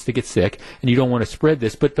nobody wants to get sick, and you don't want to spread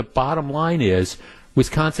this, but the bottom line is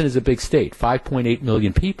Wisconsin is a big state, 5.8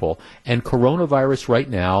 million people, and coronavirus right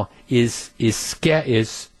now is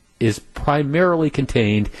primarily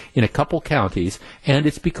contained in a couple counties, and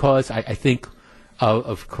it's because I think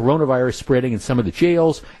of coronavirus spreading in some of the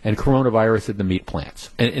jails and coronavirus at the meat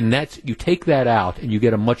plants. And that's, you take that out and you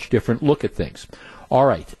get a much different look at things. All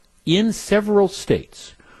right. In several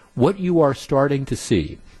states, what you are starting to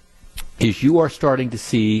see is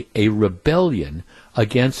a rebellion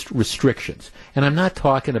against restrictions. And I'm not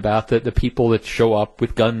talking about the people that show up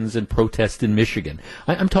with guns and protest in Michigan.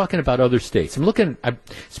 I'm talking about other states. I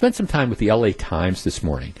spent some time with the LA Times this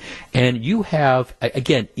morning, and you have,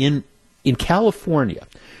 again, in California,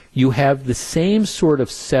 you have the same sort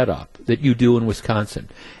of setup that you do in Wisconsin,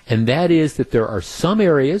 and that is that there are some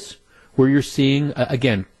areas where you're seeing,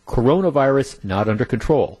 again, coronavirus not under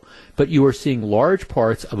control, but you are seeing large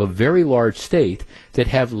parts of a very large state that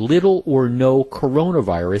have little or no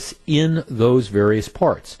coronavirus in those various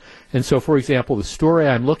parts. And so, for example, the story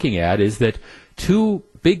I'm looking at is that 2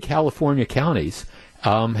 big California counties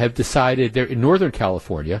have decided, they're in Northern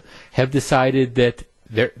California, have decided that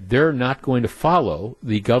they're not going to follow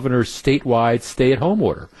the governor's statewide stay-at-home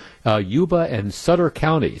order. Yuba and Sutter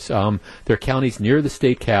counties, they're counties near the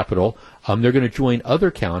state capital. They're going to join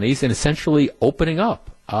other counties in essentially opening up.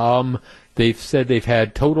 They've said they've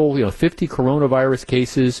had total, 50 coronavirus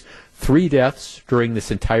cases, 3 deaths during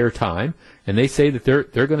this entire time, and they say that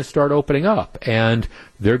they're going to start opening up, and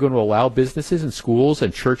they're going to allow businesses and schools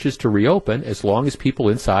and churches to reopen as long as people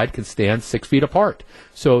inside can stand 6 feet apart.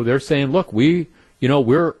 So they're saying, look, we're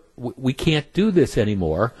we can't do this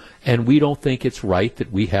anymore, and we don't think it's right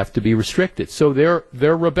that we have to be restricted. So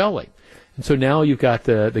they're rebelling. And so now you've got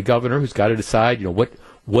the governor who's got to decide,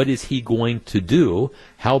 what is he going to do?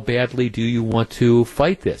 How badly do you want to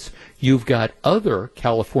fight this? You've got other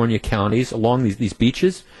California counties along these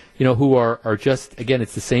beaches, who are just, again,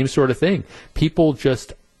 it's the same sort of thing. People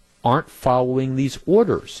just aren't following these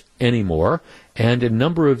orders anymore. And in a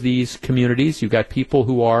number of these communities, you've got people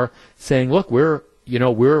who are saying, look, we're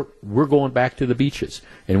going back to the beaches,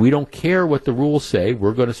 and we don't care what the rules say.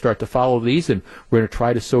 We're going to start to follow these, and we're going to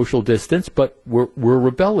try to social distance, but we're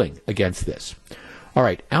rebelling against this. All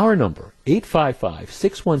right, our number,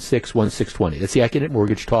 855-616-1620. That's the Accunet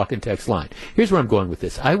Mortgage Talk and Text line. Here's where I'm going with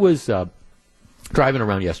this. I was driving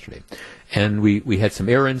around yesterday, and we had some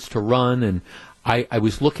errands to run, and I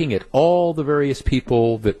was looking at all the various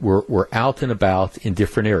people that were out and about in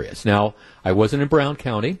different areas. Now, I wasn't in Brown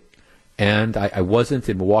County, and I wasn't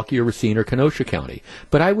in Milwaukee or Racine or Kenosha County,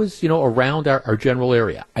 but I was, around our general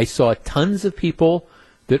area. I saw tons of people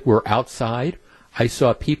that were outside. I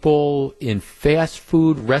saw people in fast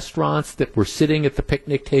food restaurants that were sitting at the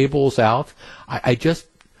picnic tables out.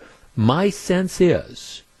 My sense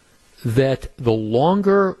is that the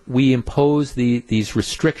longer we impose these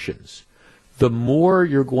restrictions, the more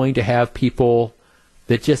you're going to have people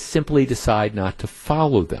that just simply decide not to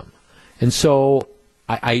follow them. And so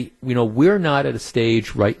we're not at a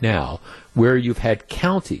stage right now where you've had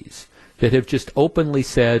counties that have just openly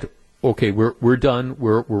said, okay, we're done.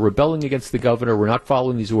 We're rebelling against the governor. We're not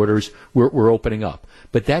following these orders. We're opening up.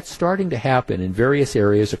 But that's starting to happen in various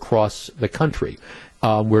areas across the country,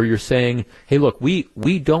 where you're saying, hey, look, we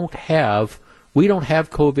don't have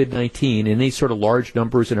COVID-19 in any sort of large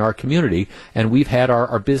numbers in our community, and we've had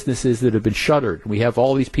our businesses that have been shuttered. We have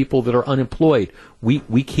all these people that are unemployed.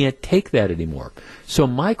 We can't take that anymore. So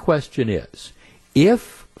my question is,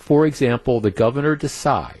 if, for example, the governor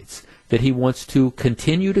decides that he wants to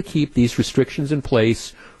continue to keep these restrictions in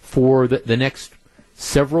place for the next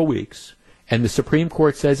several weeks, and the Supreme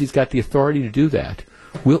Court says he's got the authority to do that,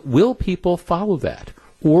 will people follow that?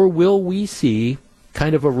 Or will we see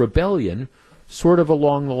kind of a rebellion sort of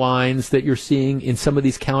along the lines that you're seeing in some of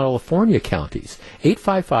these California counties?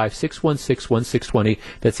 855-616-1620,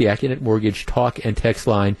 that's the Accunet Mortgage Talk and Text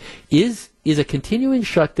line. Is a continuing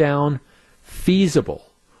shutdown feasible?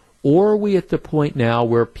 Or are we at the point now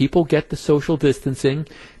where people get the social distancing,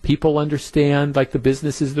 people understand, like the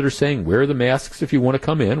businesses that are saying, wear the masks if you want to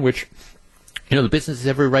come in, which, the businesses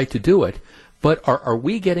have every right to do it, but are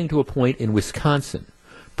we getting to a point in Wisconsin,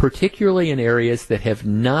 particularly in areas that have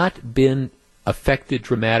not been affected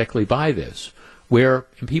dramatically by this, where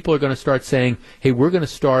people are going to start saying, hey, we're going to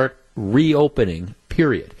start reopening,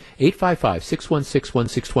 period.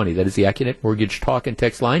 855-616-1620. That is the Accunet Mortgage Talk and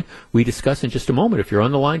Text line. We discuss in just a moment. If you're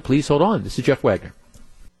on the line, please hold on. This is Jeff Wagner.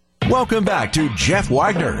 Welcome back to Jeff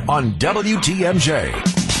Wagner on WTMJ.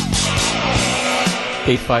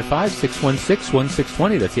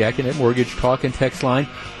 855-616-1620. That's the Accunet Mortgage Talk and Text line.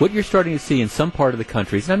 What you're starting to see in some part of the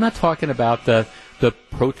country, and I'm not talking about the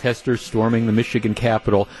protesters storming the Michigan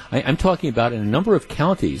Capitol. I'm talking about in a number of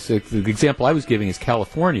counties. The example I was giving is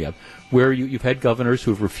California, where you've had governors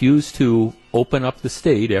who have refused to open up the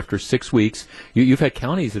state after 6 weeks. You've had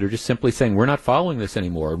counties that are just simply saying, we're not following this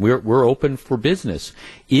anymore. We're open for business.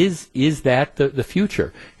 Is that the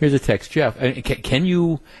future? Here's a text, Jeff.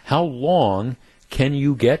 How long can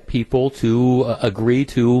you get people to agree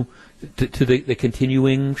to the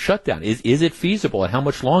continuing shutdown? Is it feasible, and how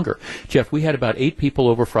much longer? Jeff, we had about 8 people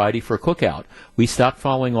over Friday for a cookout. We stopped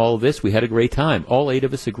following all of this. We had a great time. All 8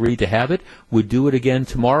 of us agreed to have it. Would do it again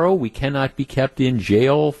tomorrow. We cannot be kept in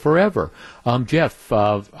jail forever. Jeff,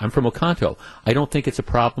 I'm from Oconto. I don't think it's a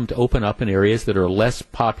problem to open up in areas that are less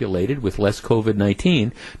populated with less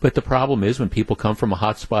COVID-19, but the problem is when people come from a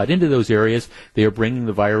hot spot into those areas, they are bringing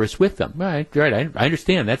the virus with them. Right. I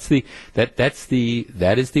understand. That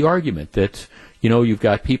is the argument that, you've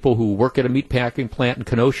got people who work at a meatpacking plant in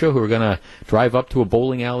Kenosha who are going to drive up to a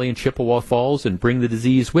bowling alley in Chippewa Falls and bring the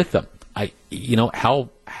disease with them.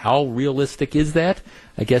 How realistic is that?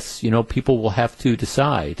 I guess, people will have to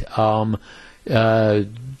decide.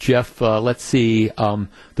 Jeff, let's see.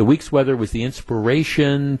 The week's weather was the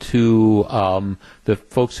inspiration to the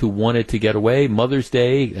folks who wanted to get away. Mother's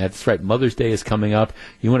Day, that's right, Mother's Day is coming up.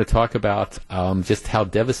 You want to talk about just how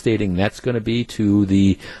devastating that's going to be to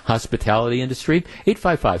the hospitality industry?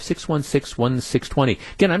 855-616-1620.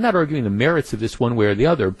 Again, I'm not arguing the merits of this one way or the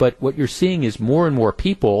other, but what you're seeing is more and more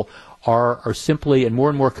people are simply, and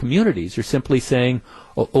more communities are simply saying,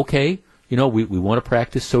 okay, we want to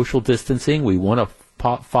practice social distancing. We want to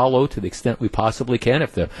follow to the extent we possibly can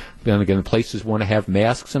if the places want to have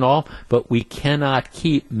masks and all, but we cannot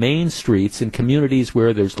keep main streets in communities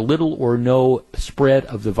where there's little or no spread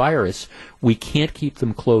of the virus. We can't keep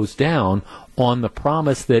them closed down on the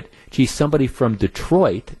promise that, gee, somebody from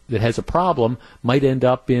Detroit that has a problem might end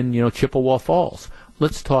up in, Chippewa Falls.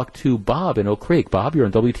 Let's talk to Bob in Oak Creek. Bob, you're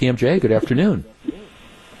on WTMJ. Good afternoon.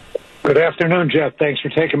 Good afternoon, Jeff. Thanks for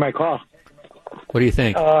taking my call. What do you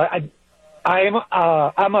think? I'm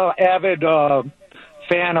an avid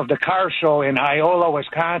fan of the car show in Iola,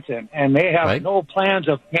 Wisconsin, and they have no plans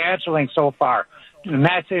of canceling so far, and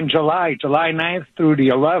that's in July 9th through the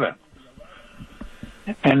 11th.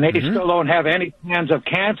 And they still don't have any plans of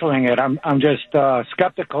canceling it. I'm just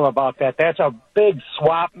skeptical about that. That's a big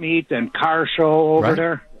swap meet and car show over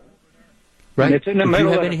there. Right. And it's in the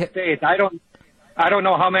middle of the state. I don't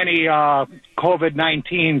know how many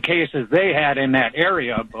COVID-19 cases they had in that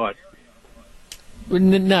area, but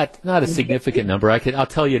not a significant number. I'll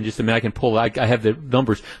tell you in just a minute. I can pull. I have the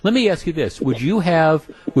numbers. Let me ask you this: Would you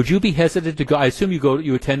be hesitant to go? I assume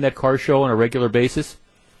you attend that car show on a regular basis.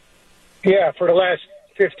 Yeah, for the last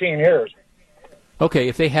 15 years. Okay,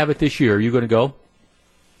 if they have it this year, are you going to go?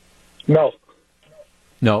 No.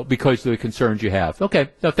 No, because of the concerns you have. Okay.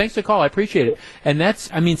 No, thanks for the call. I appreciate it. And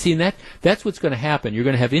that's what's going to happen. You're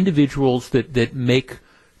going to have individuals that make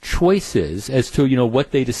choices as to,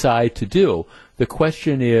 what they decide to do. The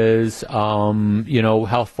question is, how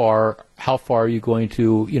far are you going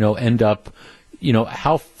to, end up,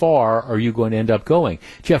 how far are you going to end up going?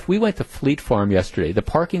 Jeff, we went to Fleet Farm yesterday. The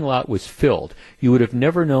parking lot was filled. You would have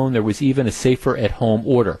never known there was even a safer at home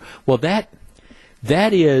order. Well, that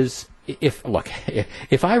is, if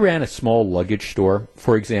I ran a small luggage store,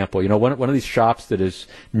 for example, one of these shops that is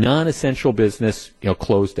non-essential business,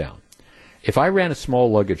 closed down. If I ran a small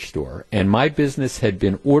luggage store and my business had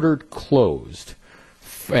been ordered closed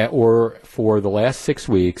or for the last 6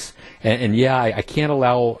 weeks, I can't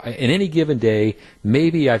allow, in any given day,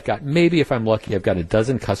 maybe if I'm lucky, I've got a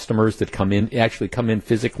dozen customers that come in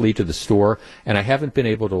physically to the store, and I haven't been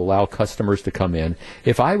able to allow customers to come in.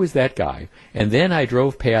 If I was that guy, and then I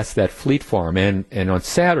drove past that Fleet Farm, and on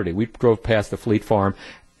Saturday we drove past the Fleet Farm.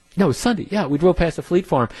 No, it was Sunday. Yeah, we drove past the Fleet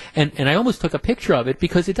Farm, and I almost took a picture of it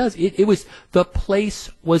because the place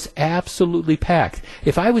was absolutely packed.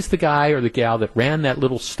 If I was the guy or the gal that ran that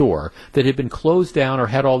little store that had been closed down or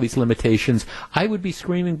had all these limitations, I would be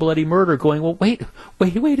screaming bloody murder going, well, wait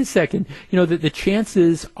a second. The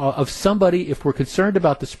chances of somebody, if we're concerned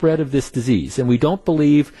about the spread of this disease, and we don't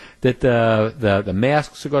believe that the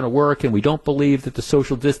masks are going to work, and we don't believe that the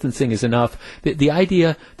social distancing is enough, the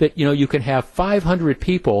idea that, you can have 500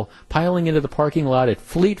 people piling into the parking lot at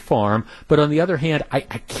Fleet Farm, but on the other hand, I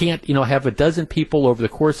can't, have a dozen people over the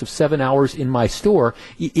course of 7 hours in my store.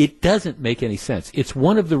 It doesn't make any sense. It's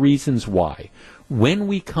one of the reasons why, when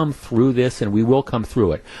we come through this, and we will come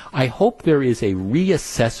through it, I hope there is a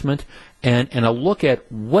reassessment and a look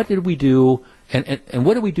at what did we do, and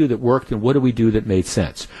what did we do that worked, and what did we do that made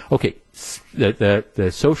sense. Okay, the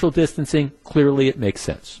social distancing, clearly it makes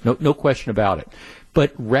sense. No question about it.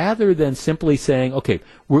 But rather than simply saying, okay,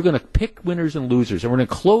 we're going to pick winners and losers, and we're going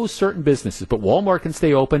to close certain businesses, but Walmart can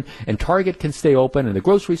stay open, and Target can stay open, and the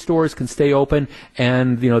grocery stores can stay open,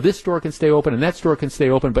 and this store can stay open, and that store can stay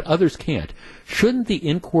open, but others can't. Shouldn't the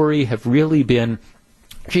inquiry have really been,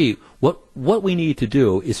 gee, what we need to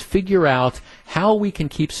do is figure out how we can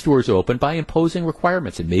keep stores open by imposing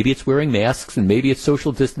requirements. And maybe it's wearing masks, and maybe it's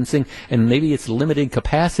social distancing, and maybe it's limiting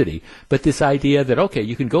capacity. But this idea that, okay,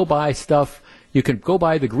 you can go buy stuff, you can go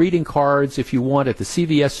buy the greeting cards if you want at the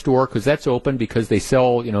CVS store because that's open because they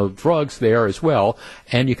sell, drugs there as well.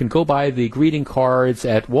 And you can go buy the greeting cards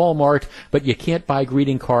at Walmart, but you can't buy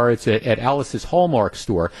greeting cards at Alice's Hallmark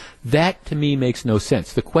store. That, to me, makes no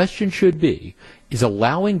sense. The question should be, is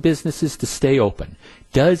allowing businesses to stay open,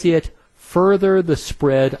 does it further the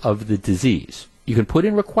spread of the disease? You can put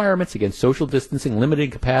in requirements against social distancing, limiting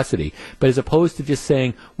capacity, but as opposed to just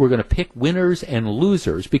saying we're going to pick winners and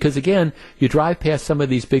losers, because again, you drive past some of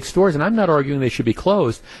these big stores, and I'm not arguing they should be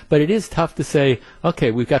closed, but it is tough to say,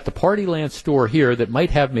 okay, we've got the Partyland store here that might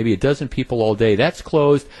have maybe a dozen people all day, that's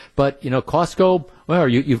closed, but Costco, well,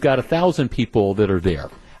 you've got 1,000 people that are there.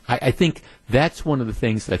 I think that's one of the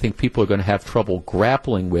things that I think people are going to have trouble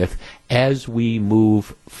grappling with as we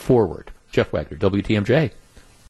move forward. Jeff Wagner, WTMJ.